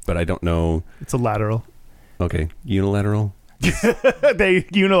 but I don't know. It's a lateral. Okay, unilateral. They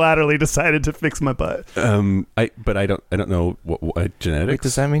unilaterally decided to fix my butt. I don't know what genetics. Wait,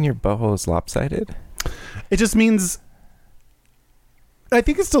 does that mean your butthole is lopsided? It just means. I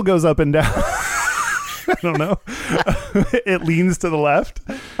think it still goes up and down. I don't know. It leans to the left,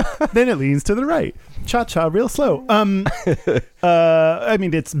 then it leans to the right. Cha-cha, real slow. I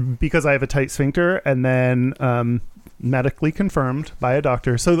mean, it's because I have a tight sphincter, and then medically confirmed by a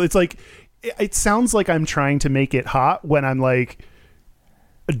doctor. So it's like, it sounds like I'm trying to make it hot when I'm like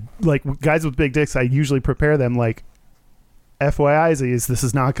guys with big dicks. I usually prepare them like, FYI, this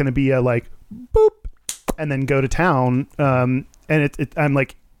is not going to be a like boop and then go to town. And I'm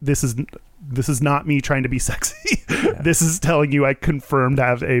like, this is not me trying to be sexy. Yeah. This is telling you I confirmed to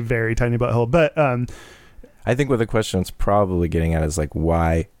have a very tiny butthole. But I think what the question is probably getting at is like,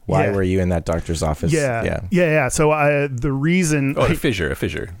 why were you in that doctor's office? Yeah. So the reason... a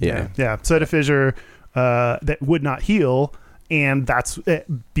fissure. Yeah. So I had a fissure that would not heal. And that's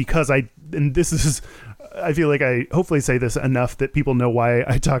because I feel like I hopefully say this enough that people know why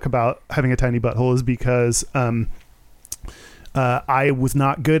I talk about having a tiny butthole is because... I was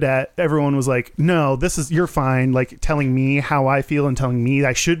not good at. Everyone was like, "No, you're fine." Like telling me how I feel and telling me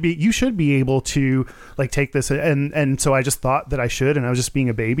you should be able to like take this, and so I just thought that I should, and I was just being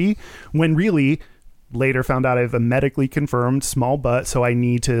a baby. When really, later found out I have a medically confirmed small butt, so I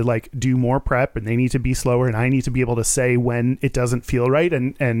need to like do more prep, and they need to be slower, and I need to be able to say when it doesn't feel right,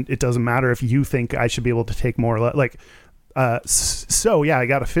 and it doesn't matter if you think I should be able to take more. Like. So yeah, I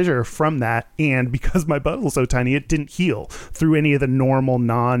got a fissure from that, and because my butt was so tiny, it didn't heal through any of the normal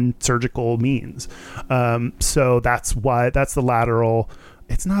non-surgical means. So that's the lateral.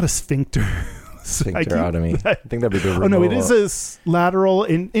 It's not a sphincter. Sphincterotomy. I think that'd be the removal. Oh no, it is a lateral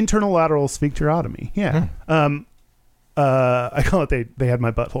internal lateral sphincterotomy. Yeah. I call it they had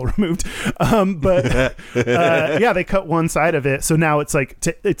my butthole removed, but yeah, they cut one side of it, so now it's like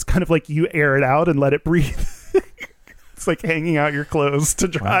it's kind of like you air it out and let it breathe. It's like hanging out your clothes to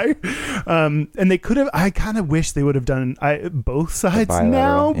dry. And they could have, I kind of wish they would have done both sides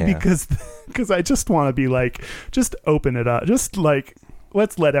now, because I just want to be like, just open it up. Just like,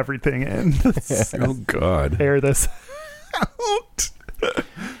 let's let everything in. Oh God. Air this out.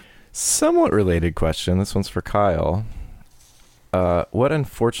 Somewhat related question. This one's for Kyle. What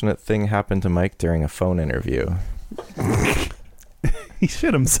unfortunate thing happened to Mike during a phone interview? He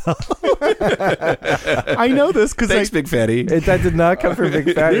shit himself. I know this because thanks, Big Fatty. That did not come from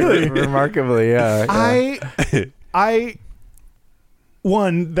Big Fatty. Really? Remarkably, yeah.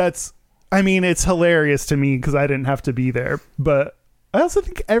 It's hilarious to me because I didn't have to be there, but I also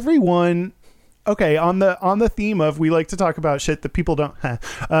think everyone. Okay, on the theme of we like to talk about shit that people don't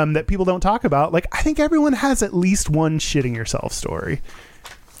talk about. Like, I think everyone has at least one shitting yourself story.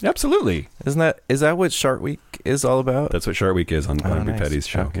 Absolutely. Is that what Shark Week is all about? That's what Shark Week is on Big Fatty's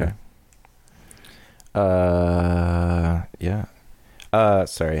show. Okay. Yeah.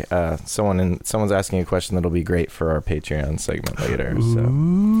 Sorry. Someone's asking a question that'll be great for our Patreon segment later.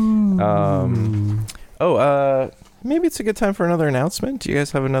 So. Maybe it's a good time for another announcement. Do you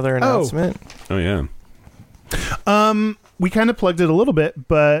guys have another announcement? Oh yeah. We kind of plugged it a little bit,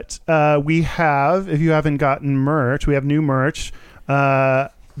 but we have, if you haven't gotten merch, we have new merch.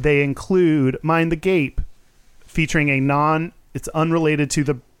 They include Mind the Gape, featuring it's unrelated to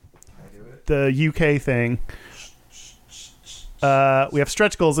the UK thing. We have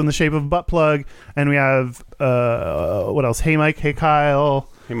stretch goals in the shape of a butt plug, and we have what else? Hey Mike, hey Kyle.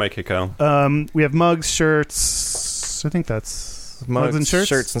 Hey Mike, hey Kyle. We have mugs, shirts. I think that's mugs and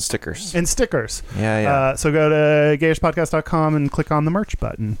shirts and stickers. And stickers. Yeah. So go to gayishpodcast.com and click on the merch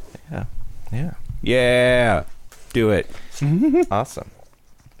button. Yeah. Do it. Awesome.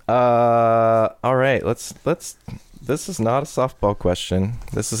 All right. Let's. This is not a softball question.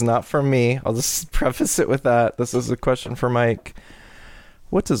 This is not for me. I'll just preface it with that. This is a question for Mike.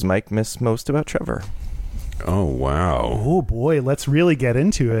 What does Mike miss most about Trevor? Oh, wow. Oh, boy. Let's really get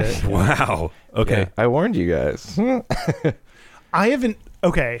into it. Wow. Okay. Yeah, I warned you guys. I haven't...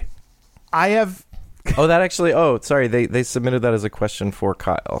 Okay. I have... Oh, that actually... Oh, sorry. They submitted that as a question for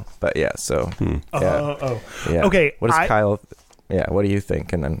Kyle. But yeah, so... Yeah. Oh. Yeah. Okay. What does Kyle Yeah, what do you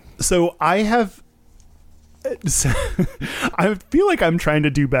think? And then So I have. I feel like I'm trying to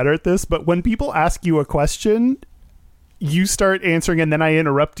do better at this, but when people ask you a question, you start answering, and then I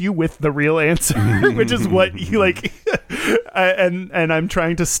interrupt you with the real answer, which is what you like. And I'm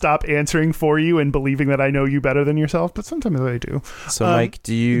trying to stop answering for you and believing that I know you better than yourself, but sometimes I do. so Mike,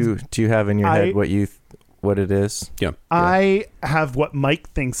 do you have in your head what it is? Yeah. I have what Mike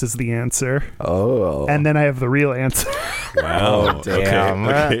thinks is the answer, Oh. and then I have the real answer. Wow. Oh, damn.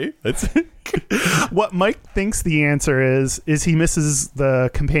 Okay. That's What Mike thinks the answer is he misses the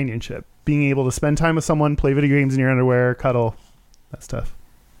companionship, being able to spend time with someone, play video games in your underwear, cuddle, that stuff.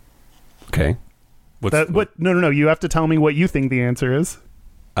 okay. No. You have to tell me what you think the answer is.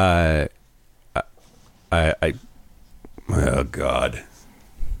 I oh God.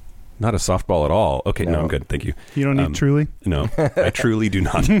 Not a softball at all. Okay, no, I'm good. Thank you. You don't need Truly. No, I truly do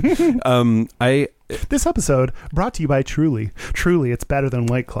not. This episode brought to you by Truly. Truly, it's better than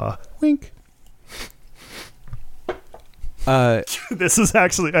White Claw. Wink. This is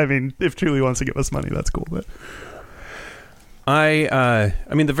actually, I mean, if Truly wants to give us money, that's cool. But I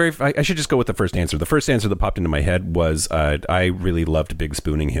mean, I should just go with the first answer. The first answer that popped into my head was I really loved big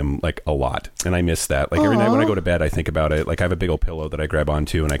spooning him like a lot, and I miss that. Like every night when I go to bed, I think about it. Like I have a big old pillow that I grab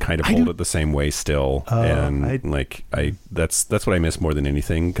onto, and I kind of hold it the same way still. That's what I miss more than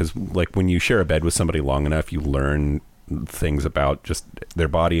anything. Because like when you share a bed with somebody long enough, you learn things about just their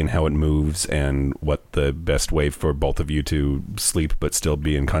body and how it moves, and what the best way for both of you to sleep but still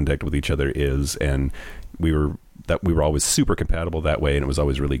be in contact with each other is. And we were always super compatible that way, and it was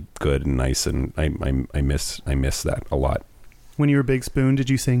always really good and nice, and I miss that a lot. when you were Big Spoon, did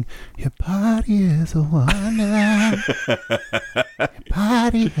you sing "Your body is a wonderland"? Your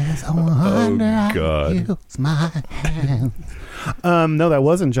body is a wonderland. Oh, God. Use my hands. No, that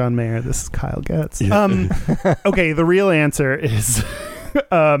wasn't John Mayer. This is Kyle Getz. Okay, the real answer is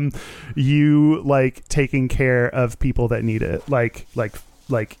you like taking care of people that need it, like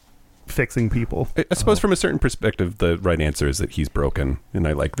fixing people. I suppose from a certain perspective, the right answer is that he's broken, and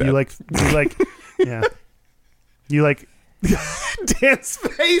I like that. You like yeah. You like Dan's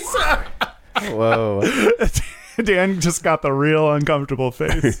face. Whoa. Dan just got the real uncomfortable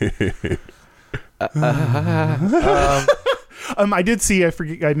face. I did see.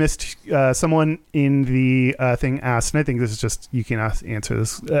 I missed someone in the thing asked, and I think this is just you can answer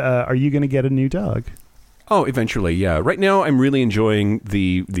this. Are you going to get a new dog? Oh, eventually, yeah. Right now, I'm really enjoying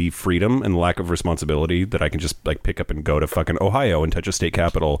the freedom and lack of responsibility that I can just like pick up and go to fucking Ohio and touch a state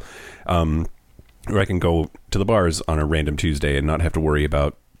capital, or I can go to the bars on a random Tuesday and not have to worry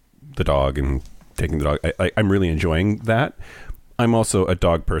about the dog and taking the dog. I'm really enjoying that. I'm also a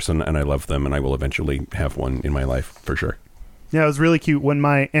dog person, and I love them, and I will eventually have one in my life for sure. Yeah, it was really cute when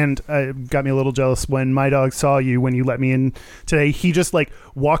got me a little jealous when my dog saw you when you let me in today. He just like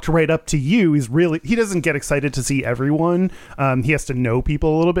walked right up to you. He doesn't get excited to see everyone. He has to know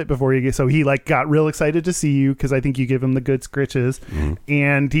people a little bit before so he like got real excited to see you because I think you give him the good scritches. Mm-hmm.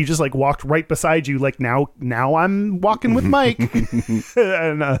 And he just like walked right beside you. Like now I'm walking with Mike.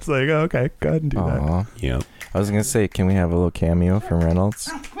 And I was like, oh, okay, go ahead and do that. Yeah. I was going to say, can we have a little cameo from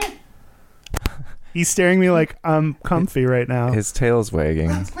Reynolds? He's staring me like I'm comfy right now. His tail's wagging.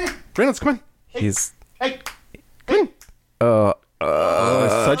 Reynolds, come on. He's Hey, come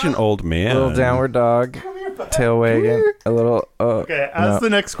Such an old man. a little downward dog, tail wagging, a little. Okay, ask the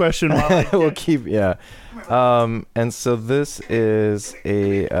next question. While We'll keep, yeah. And so this is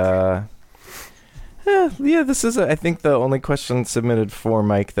this is I think the only question submitted for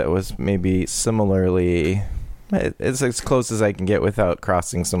Mike that was maybe similarly. It's as close as I can get without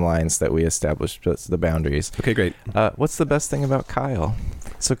crossing some lines that we established as the boundaries. Okay, great. What's the best thing about Kyle?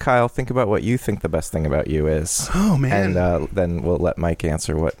 So, Kyle, think about what you think the best thing about you is. Oh, man. And then we'll let Mike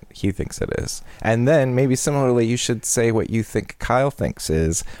answer what he thinks it is. And then maybe similarly, you should say what you think Kyle thinks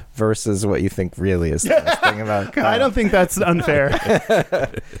is versus what you think really is the best thing about Kyle. I don't think that's unfair.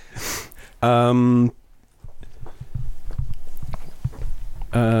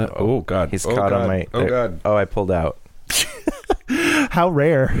 Oh God, He's caught on my. Oh God. Oh, I pulled out. How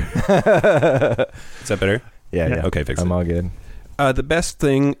rare. Is that better? Yeah. Okay, fix it. I'm all good. The best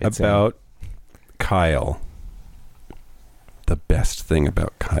thing about Kyle. The best thing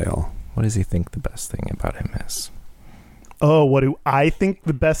about Kyle. What does he think the best thing about him is? Oh, what do I think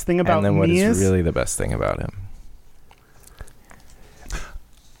the best thing about and then what me is really the best thing about him?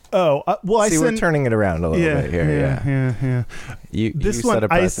 Oh, well, See, we're turning it around a little bit here. Yeah. You This set one, a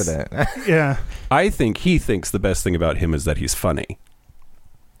precedent. Yeah. I think he thinks the best thing about him is that he's funny.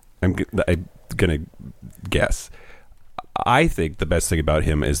 I'm gonna guess. I think the best thing about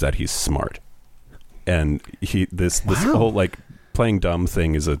him is that he's smart, and this whole like playing dumb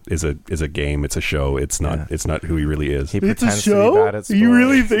thing is a game. It's a show. It's not who he really is. He It's a pretends to be show? bad at sports. You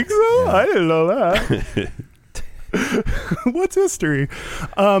really think so? Yeah. I didn't know that. What's history?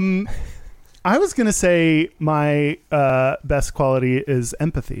 I was gonna say my best quality is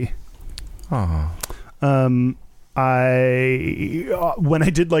empathy. Oh. I when I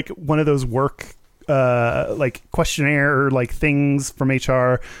did like one of those work like questionnaire like things from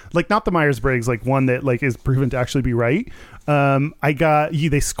HR, like not the Myers-Briggs, like one that like is proven to actually be right. I got you.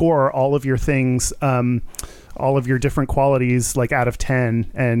 They score all of your things, all of your different qualities, like out of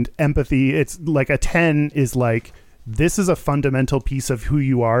 10. And empathy, it's like a 10 is like, this is a fundamental piece of who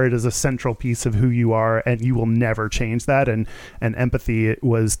you are. It is a central piece of who you are, and you will never change that. And empathy, it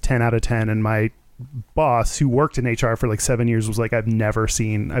was 10 out of 10. And my boss, who worked in HR for like 7 years, was like, I've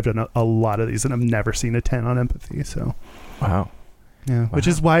done a lot of these, and I've never seen a 10 on empathy. So, Wow. yeah, which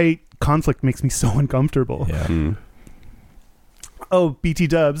is why conflict makes me so uncomfortable. Yeah. Oh, BT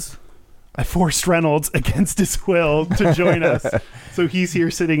Dubs, I forced Reynolds against his will to join us. So he's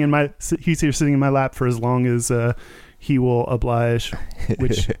here sitting in my lap for as long as he will oblige.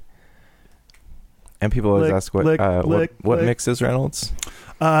 Which And people always Lick, ask what lick, what lick, lick. mix is Reynolds?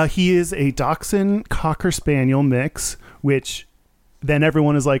 he is a Dachshund Cocker Spaniel mix, which then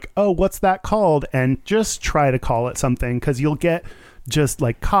everyone is like, oh, what's that called? And just try to call it something, because you'll get just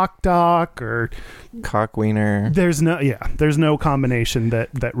like cock doc or Cock wiener. there's no combination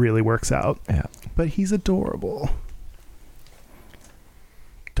that really works out. Yeah. But he's adorable.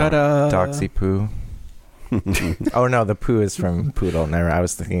 Ta-da! Doxy poo. Oh no, the poo is from poodle. Never. I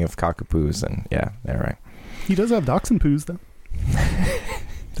was thinking of cockapoos, and yeah, they're right. He does have dachshund poos though.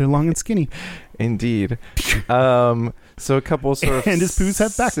 They're long and skinny. Indeed. So a couple sort of And his poos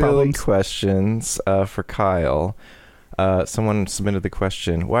have back silly problems. questions for Kyle. Someone submitted the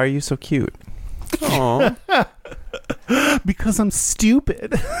question, why are you so cute? Aw. Because I'm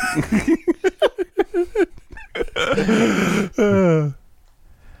stupid.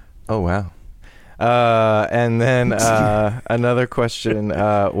 Oh, wow. And then another question,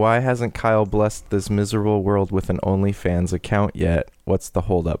 why hasn't Kyle blessed this miserable world with an OnlyFans account yet? What's the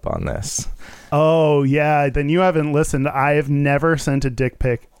holdup on this? Oh, yeah. Then you haven't listened. I have never sent a dick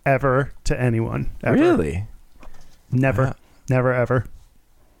pic ever to anyone. Ever. Really? Never. Wow. Never, ever.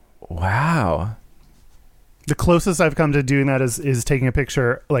 Wow. The closest I've come to doing that is taking a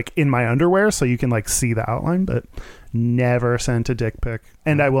picture like in my underwear so you can like see the outline, but never sent a dick pic.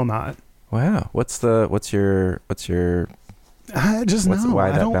 And I will not. Wow. What's your I just know.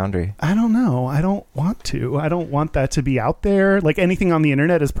 why that boundary? I don't know. I don't want to. I don't want that to be out there. Like anything on the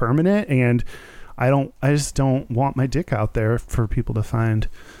internet is permanent, and I just don't want my dick out there for people to find.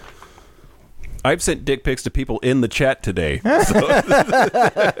 I've sent dick pics to people in the chat today.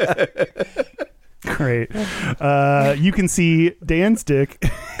 Great. You can see Dan's dick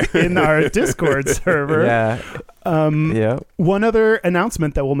in our Discord server. Yeah. Yeah. One other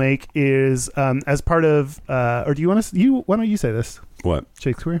announcement that we'll make is as part of or do you want to why don't you say this? What?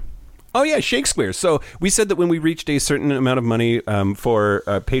 Shakespeare? Oh yeah, Shakespeare. So we said that when we reached a certain amount of money for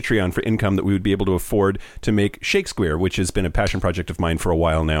Patreon for income, that we would be able to afford to make Shakespeare, which has been a passion project of mine for a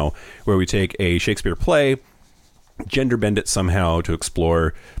while now, where we take a Shakespeare play, gender bend it somehow to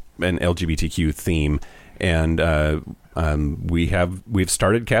explore an LGBTQ theme, and we've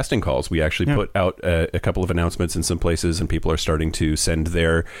started casting calls. We actually put out a couple of announcements in some places, and people are starting to send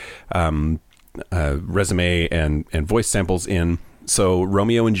their resume and voice samples in. So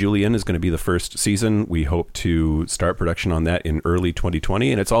Romeo and Julian is going to be the first season. We hope to start production on that in early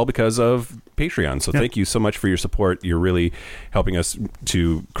 2020, and it's all because of Patreon. So thank you so much for your support. You're really helping us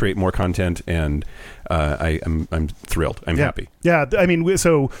to create more content, and I'm thrilled. I'm happy. Yeah, I mean, this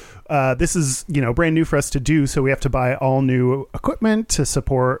is brand new for us to do. So we have to buy all new equipment to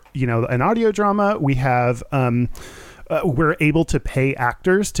support an audio drama. We have we're able to pay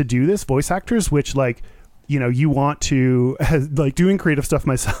actors to do this, voice actors, which you want to, like, doing creative stuff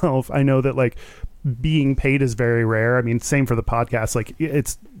myself. I know that like being paid is very rare. I mean, same for the podcast. Like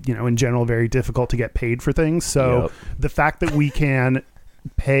it's, in general, very difficult to get paid for things. So the fact that we can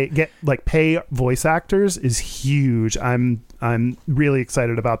pay voice actors is huge. I'm really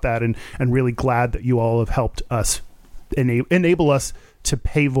excited about that, and really glad that you all have helped us enable us to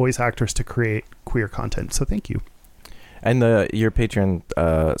pay voice actors to create queer content. So thank you. And your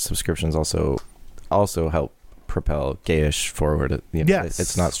Patreon subscriptions also help propel Gayish forward. Yes.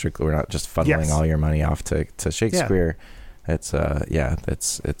 It's not strictly, we're not just funneling all your money off to Shakespeare. It's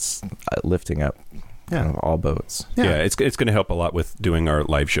it's lifting up kind of all boats. Yeah, it's going to help a lot with doing our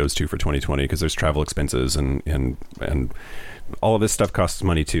live shows too for 2020 because there's travel expenses and all of this stuff costs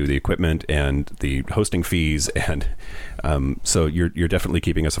money too, the equipment and the hosting fees, and so you're definitely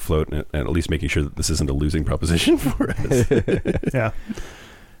keeping us afloat and at least making sure that this isn't a losing proposition for us. Yeah.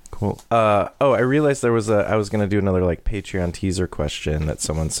 Cool. I realized I was going to do another like Patreon teaser question that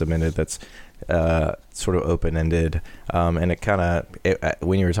someone submitted that's sort of open-ended, and it kind of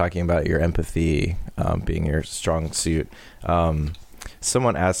when you were talking about your empathy being your strong suit,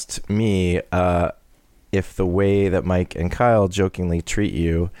 someone asked me if the way that Mike and Kyle jokingly treat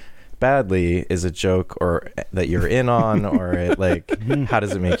you badly is a joke or that you're in on, or it, like, how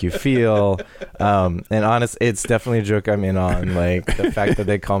does it make you feel? And honest, it's definitely a joke I'm in on. Like, the fact that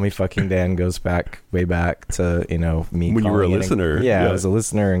they call me fucking Dan goes way back to, me when you were a calling in listener. yeah, I was a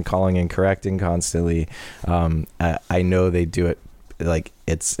listener and calling and correcting constantly. I know they do it like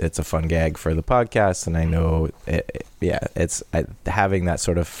it's a fun gag for the podcast, and I know it's having that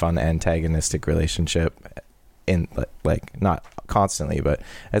sort of fun antagonistic relationship in like not constantly, but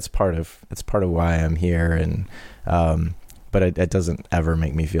it's part of why I'm here, and but it doesn't ever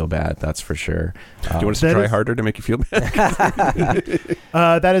make me feel bad, that's for sure. Do you want us to try harder to make you feel bad?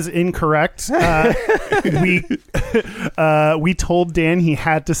 That is incorrect. We told Dan he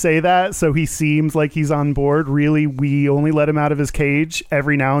had to say that, so he seems like he's on board. Really, we only let him out of his cage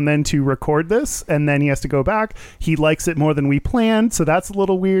every now and then to record this, and then he has to go back. He likes it more than we planned, so that's a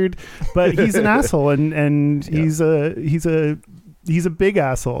little weird. But he's an asshole, and he's a big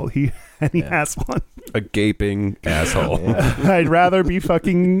asshole. He has one. A gaping asshole. I'd rather be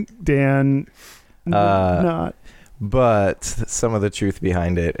fucking Dan. Not. But some of the truth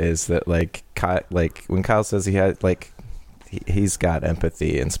behind it is that like when Kyle says he had he's got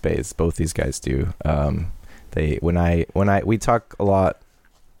empathy in space. Both these guys do. We talk a lot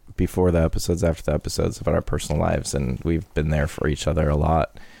before the episodes, after the episodes about our personal lives, and we've been there for each other a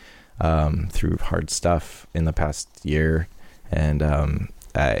lot through hard stuff in the past year, and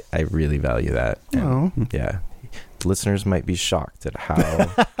I really value that. And, yeah, listeners might be shocked at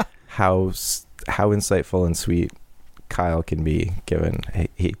how insightful and sweet Kyle can be, given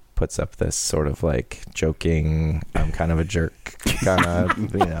he puts up this sort of like joking, I'm kind of a jerk kind of,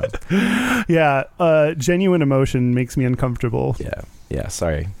 Yeah, genuine emotion makes me uncomfortable. Yeah,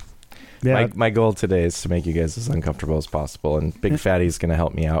 sorry. Yeah. My goal today is to make you guys as uncomfortable as possible, and Big Fatty's going to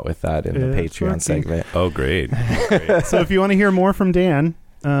help me out with that in the Patreon segment. Oh, great. So if you want to hear more from Dan,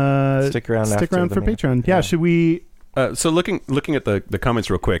 stick around for Patreon. Yeah, should we... So looking at the comments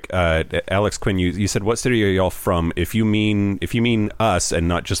real quick, Alex Quinn, you said, what city are y'all from? If you mean us and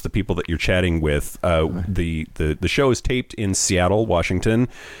not just the people that you're chatting with, the show is taped in Seattle, Washington.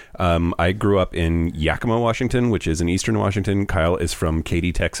 I grew up in Yakima, Washington, which is in eastern Washington. Kyle is from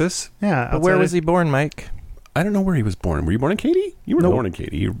Katy, Texas. Yeah. But where was he born, Mike? I don't know where he was born. Were you born in Katy? You were born in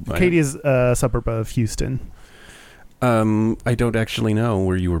Katy. Katy is a suburb of Houston. I don't actually know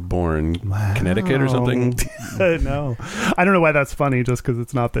where you were born. Wow. Connecticut or something? No. I don't know why that's funny, just because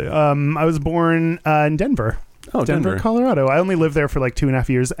it's not there. I was born in Denver. Oh, Denver, Colorado. I only lived there for like 2.5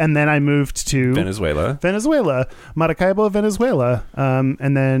 years, and then I moved to Venezuela, Maracaibo, Venezuela,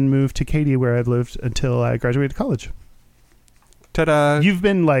 and then moved to Katy, where I've lived until I graduated college. Ta-da! You've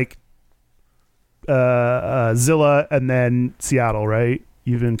been like Zilla and then Seattle, right?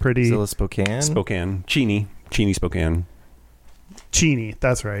 You've been pretty... Zilla, Spokane. Cheney, Spokane. Cheney,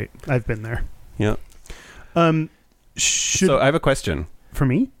 that's right. I've been there. Yeah. So I have a question. For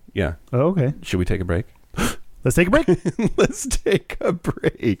me? Yeah. Oh, okay. Should we take a break? Let's take a break. Let's take a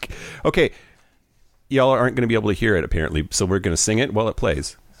break. Okay. Y'all aren't going to be able to hear it, apparently, so we're going to sing it while it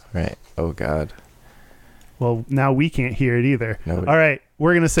plays. Right. Oh, God. Well, now we can't hear it either. Nobody. All right.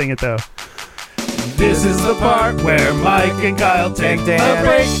 We're going to sing it, though. This is the part where Mike and Kyle take a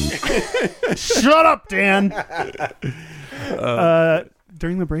break. Shut up, Dan.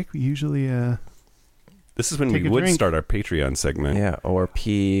 During the break, we usually... This is when take we a would drink. start our Patreon segment. Yeah, or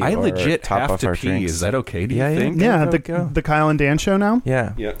pee. I or legit top have off to our pee. drinks. Is that okay, do you Yeah, think? Yeah, Go. the Kyle and Dan show now?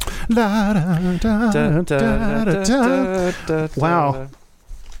 Yeah. Yeah. La, da, da, da, da, da. Wow.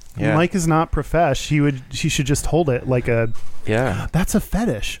 Yeah. Mike is not profesh. He should just hold it like a... Yeah. That's a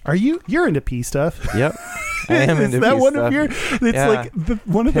fetish. You're into pee stuff? Yep. I am Is into that pee one stuff. of your... It's Yeah. like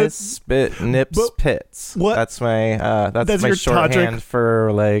one of Piss, spit, nips, But pits. what- That's my That's my your shorthand Todrick-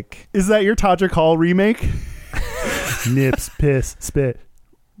 for like... Is that your Todrick Hall remake? Nips, piss, spit,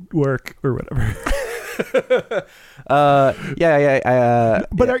 work, or whatever.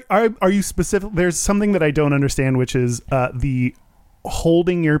 But are you specific? There's something that I don't understand, which is the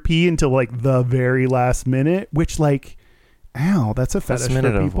holding your pee until like the very last minute, which like, ow, that's a fetish Last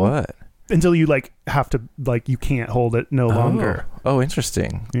minute for of people. what? until you like have to like you can't hold it no longer. Oh,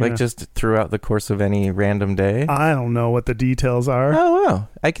 interesting. Yeah. Like just throughout the course of any random day. I don't know what the details are. Oh wow!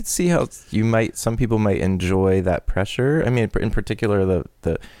 I could see how some people might enjoy that pressure. I mean, in particular,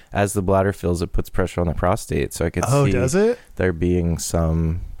 the as the bladder fills, it puts pressure on the prostate. So I could see Does it? there being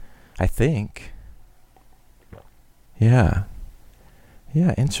some. I think. Yeah.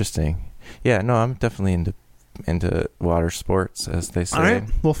 Yeah. Interesting. Yeah. No, I'm definitely into water sports, as they say. All right,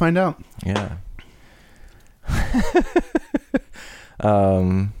 we'll find out. Yeah.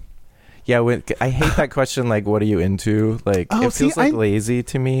 Yeah, I hate that question. Like, what are you into? Like, it feels lazy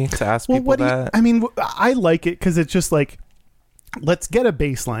to me to ask people that. I like it because it's just like, let's get a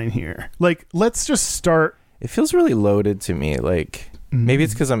baseline here. Like, let's just start. It feels really loaded to me. Like, maybe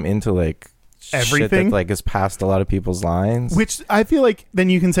it's because I'm into like everything shit that like is past a lot of people's lines. Which I feel like then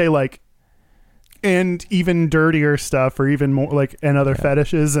you can say like, and even dirtier stuff or even more like and other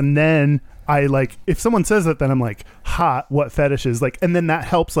fetishes, and then I like if someone says that, then I'm like, hot, what fetishes? Like, and then that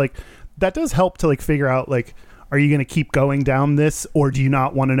helps, like that does help to like figure out like, are you going to keep going down this, or do you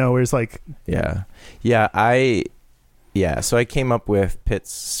not want to know? Is like so I came up with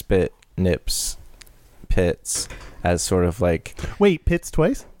pits, spit, nips, pits as sort of like wait, pits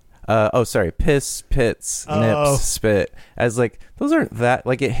twice. Piss, pits, nips, spit. As like those aren't that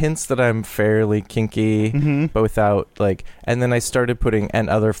like it hints that I'm fairly kinky, but without like. And then I started putting and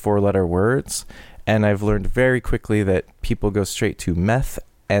other 4-letter words, and I've learned very quickly that people go straight to meth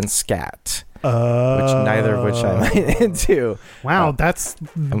and scat, which neither of which I'm into. Wow,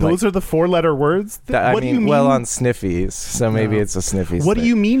 those are the 4-letter words. What do you mean? Well, on sniffies, so maybe it's a sniffies. What do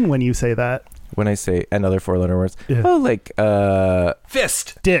you mean when you say that? When I say another 4-letter words, like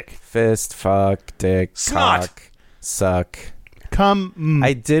fist, dick, fist, fuck, dick, snot, cock, suck, come.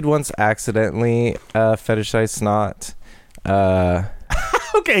 I did once accidentally fetishize snot.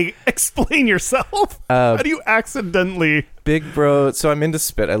 Okay, explain yourself. How do you accidentally? Big bro. So I'm into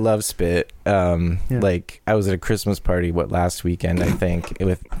spit. I love spit. Like I was at a Christmas party last weekend, I think,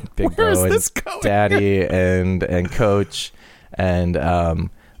 with Big Where Bro is and Daddy and Coach, and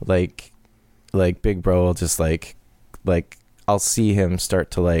like Big Bro will just like I'll see him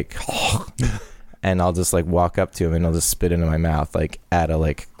start to like and I'll just like walk up to him and I'll just spit into my mouth like at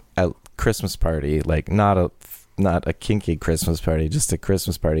a Christmas party, like not a kinky Christmas party, just a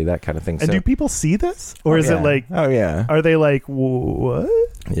Christmas party, that kind of thing. And do people see this, or is it like? Oh yeah. Are they like what?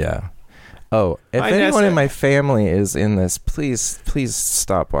 Yeah. Oh, if anyone in my family is in this, please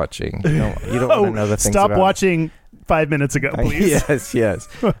stop watching. You don't want to know the things. Stop watching 5 minutes ago, please. Yes.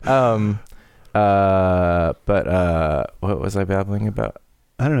 But what was I babbling about?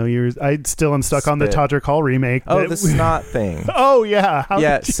 I don't know. I still am stuck on the Todrick Hall remake. Oh, the snot thing. Oh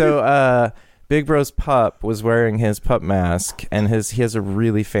yeah. So Big Bro's pup was wearing his pup mask, and he has a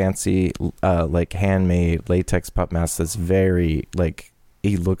really fancy like handmade latex pup mask that's very like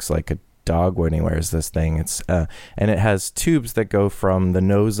he looks like a dog when he wears this thing. It's and it has tubes that go from the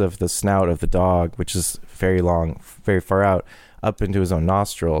nose of the snout of the dog, which is very long, very far out, up into his own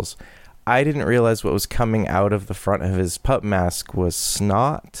nostrils. I didn't realize what was coming out of the front of his pup mask was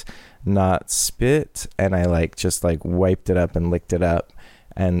snot, not spit, and I just wiped it up and licked it up,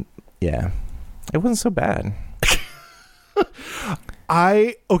 and yeah, it wasn't so bad.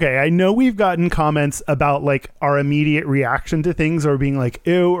 I know we've gotten comments about like our immediate reaction to things or being like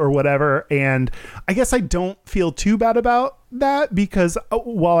ew or whatever, and I guess I don't feel too bad about that because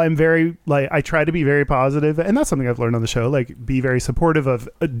while I'm very I try to be very positive, and that's something I've learned on the show, like be very supportive of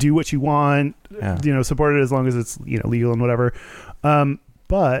do what you want, support it as long as it's legal and whatever,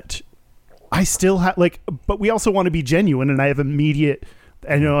 but I still have but we also want to be genuine, and I have immediate.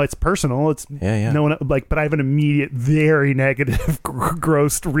 I know it's personal. It's no one but I have an immediate, very negative,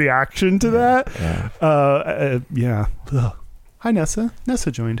 gross reaction to that. Yeah. Ugh. Hi, Nessa. Nessa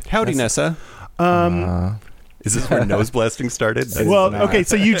joined. Howdy, Nessa. Is this where nose blasting started? Well, okay.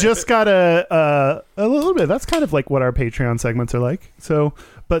 So you just got a little bit. That's kind of like what our Patreon segments are like. So,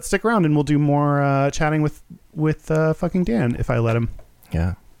 but stick around and we'll do more chatting with fucking Dan if I let him.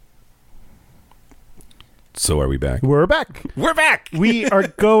 Yeah. So are we back? We're back. We're back. We are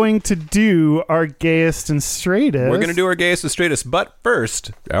going to do our gayest and straightest. We're going to do our gayest and straightest, but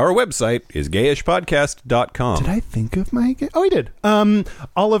first, our website is gayishpodcast.com. Did I think of my Oh, I did.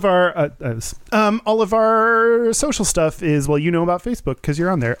 All of our social stuff is, well, about Facebook because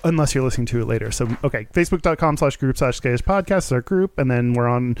you're on there, unless you're listening to it later. So, okay, facebook.com/group/gayishpodcast is our group, and then we're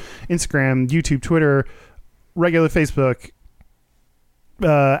on Instagram, YouTube, Twitter, regular Facebook,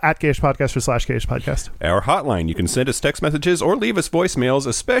 at Gayish Podcast or /Gayish Podcast. Our hotline, you can send us text messages or leave us voicemails,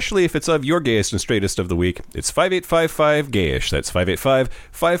 especially if it's of your gayest and straightest of the week. It's 5855-GAYISH. That's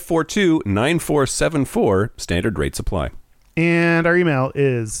 585-542-9474. Standard rates apply. And our email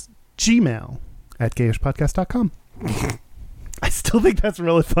is gmail@gayishpodcast.com. I still think that's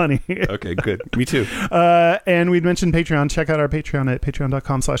really funny. Okay, good. Me too. And we'd mentioned Patreon. Check out our Patreon at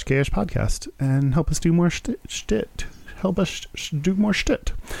patreon.com/gayishpodcast and help us do more shtit. Help us do more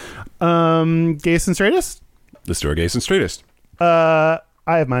shtit. Gayest and straightest? Let's do our gayest and straightest. I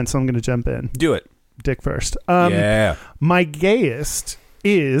have mine, so I'm going to jump in. Do it. Dick first. Yeah. My gayest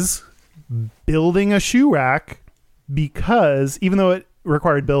is building a shoe rack because even though it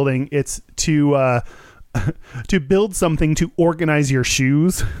required building, it's to build something to organize your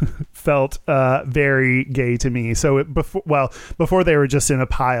shoes felt very gay to me. So before they were just in a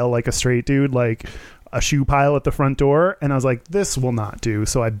pile like a straight dude, like a shoe pile at the front door, and I was like, this will not do.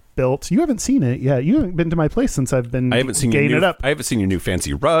 So I built. You haven't seen it yet. You haven't been to my place since I've been. I haven't seen gaying it up. I haven't seen your new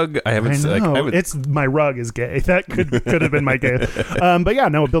fancy rug. I haven't. I know. Like, It's my rug is gay. That could have been my gay. But yeah,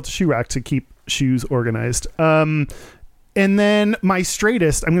 no, I built a shoe rack to keep shoes organized. And then my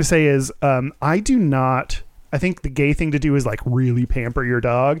straightest, I'm going to say is I do not. I think the gay thing to do is like really pamper your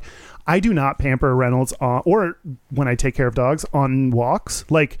dog. I do not pamper Reynolds or when I take care of dogs on walks.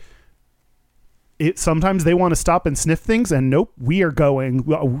 Like sometimes they want to stop and sniff things, and nope, we are going.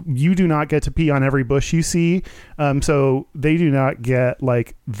 Well, you do not get to pee on every bush you see. So they do not get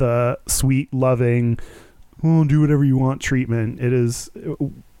like the sweet, loving, do whatever you want treatment. It is,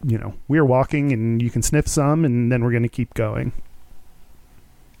 we are walking and you can sniff some, and then we're going to keep going.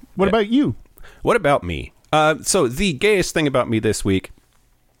 What about you? What about me? So the gayest thing about me this week,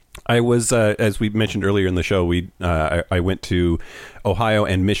 I was, as we mentioned earlier in the show, I went to Ohio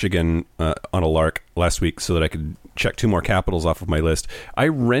and Michigan on a lark last week so that I could check 2 more capitals off of my list. I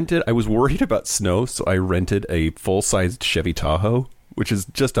was worried about snow, so I rented a full-sized Chevy Tahoe, which is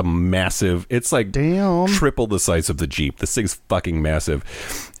just a massive, it's like triple the size of the Jeep. This thing's fucking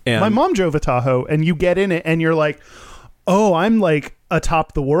massive. And my mom drove a Tahoe, and you get in it and you're like, oh, I'm like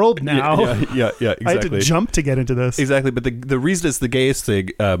atop the world now. Yeah, exactly. I had to jump to get into this. Exactly, but the reason it's the gayest thing,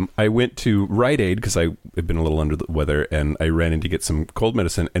 I went to Rite Aid because I had been a little under the weather, and I ran in to get some cold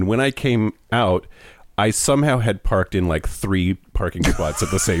medicine. And when I came out, I somehow had parked in like 3 parking spots at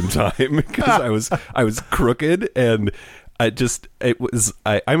the same time because I was crooked, and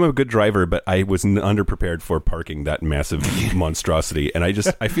I'm a good driver, but I was underprepared for parking that massive monstrosity, and I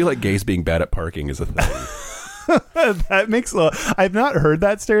feel like gays being bad at parking is a thing. That makes I've not heard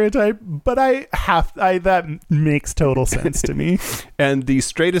that stereotype, but that makes total sense to me. And the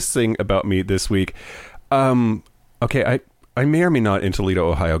straightest thing about me this week, okay, I may or may not in Toledo,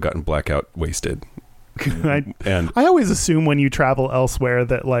 Ohio, gotten blackout wasted. I always assume when you travel elsewhere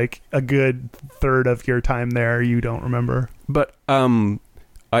that like a good third of your time there you don't remember. But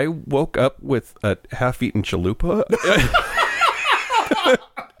I woke up with a half-eaten chalupa.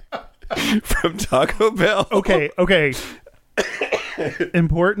 From Taco Bell. Okay.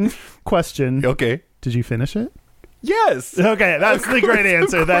 Important question. Okay. Did you finish it? Yes. Okay, that's the great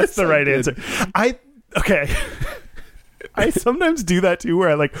answer. That's the right answer. I sometimes do that too, where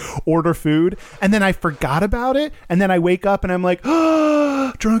I like order food and then I forgot about it, and then I wake up and I'm like,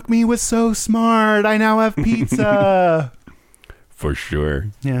 oh, drunk me was so smart. I now have pizza. For sure.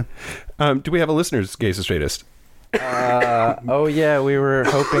 Yeah. Do we have a listener's gayest and straightest? Oh yeah, we were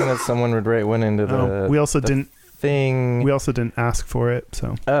hoping that someone would write one into the. We also didn't thing. We also didn't ask for it,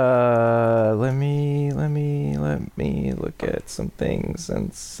 so. Let me look at some things,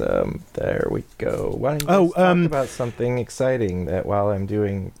 and there we go. Why don't you talk about something exciting that while I'm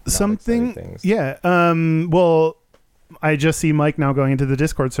doing something things? Yeah. Well, I just see Mike now going into the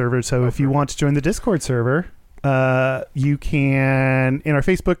Discord server, so if you want to join the Discord server. You can, in our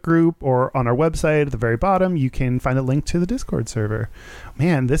Facebook group or on our website at the very bottom, you can find a link to the Discord server.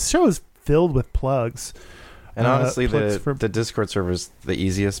 Man, this show is filled with plugs. And honestly, the Discord server is the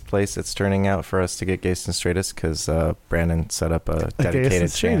easiest place it's turning out for us to get Gayest and Straightest, because Brandon set up a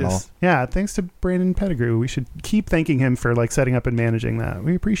dedicated channel. Yeah, thanks to Brandon Pettigrew. We should keep thanking him for like setting up and managing that.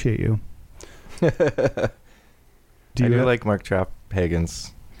 We appreciate you. I do like Mark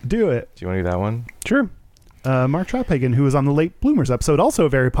Traphagen's. Do it. Do you want to do that one? Sure. Mark Traphagen, who was on the Late Bloomers episode, also a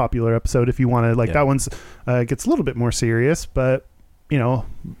very popular episode if you want to, that one's gets a little bit more serious, but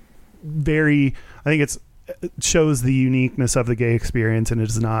very, I think it shows the uniqueness of the gay experience, and it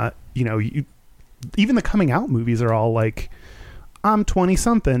is not, even the coming out movies are all like, I'm 20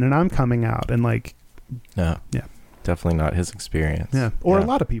 something and I'm coming out, and like, yeah, definitely not his experience. Yeah. Or a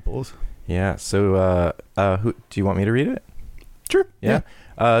lot of people's. Yeah. So, who do you want me to read it? Sure. Yeah.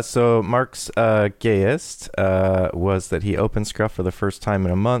 So Mark's gayest was that he opened Scruff for the first time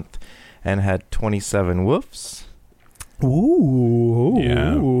in a month and had 27 woofs. Ooh.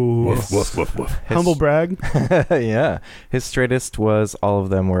 Yeah. Ooh. Woof, woof, woof, woof. Humble brag. Yeah. His straightest was all of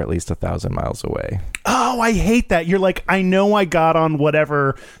them were at least 1,000 miles away. Oh, I hate that. You're like, I know I got on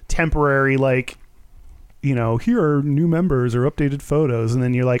whatever temporary, like, you know, here are new members or updated photos. And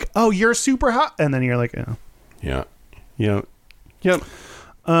then you're like, oh, you're super hot. And then you're like, oh. Yeah. Yeah. Yep.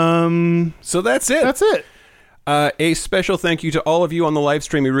 Um, So that's it. that's it. A special thank you to all of you on the live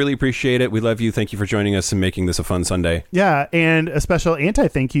stream. We really appreciate it. We love you. Thank you for joining us and making this a fun Sunday. Yeah. And a special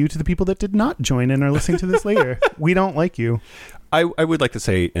anti-thank you to the people that did not join and are listening to this later. We don't like you. I would like to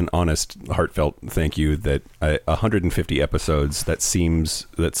say an honest, heartfelt thank you that 150 episodes,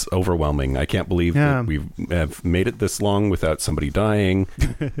 that's overwhelming. I can't believe that we have made it this long without somebody dying.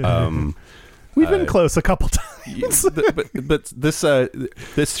 We've been close a couple times. but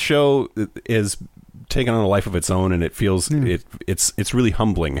this show is taken on a life of its own, and it feels it's really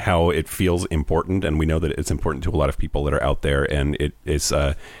humbling how it feels important, and we know that it's important to a lot of people that are out there, and it is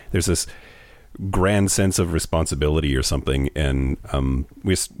there's this grand sense of responsibility or something, and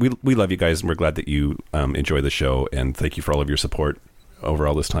we love you guys, and we're glad that you enjoy the show, and thank you for all of your support over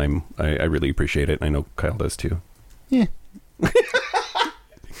all this time. I really appreciate it, and I know Kyle does too. Yeah.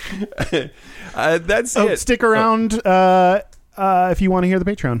 That's it. Stick around if you want to hear the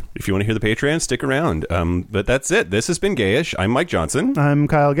Patreon. If you want to hear the Patreon, stick around. But that's it. This has been Gayish. I'm Mike Johnson. I'm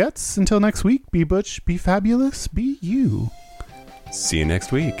Kyle Getz. Until next week, be butch, be fabulous, be you. See you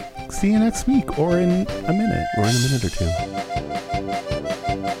next week. See you next week or in a minute. Or in a minute or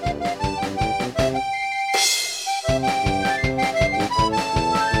two.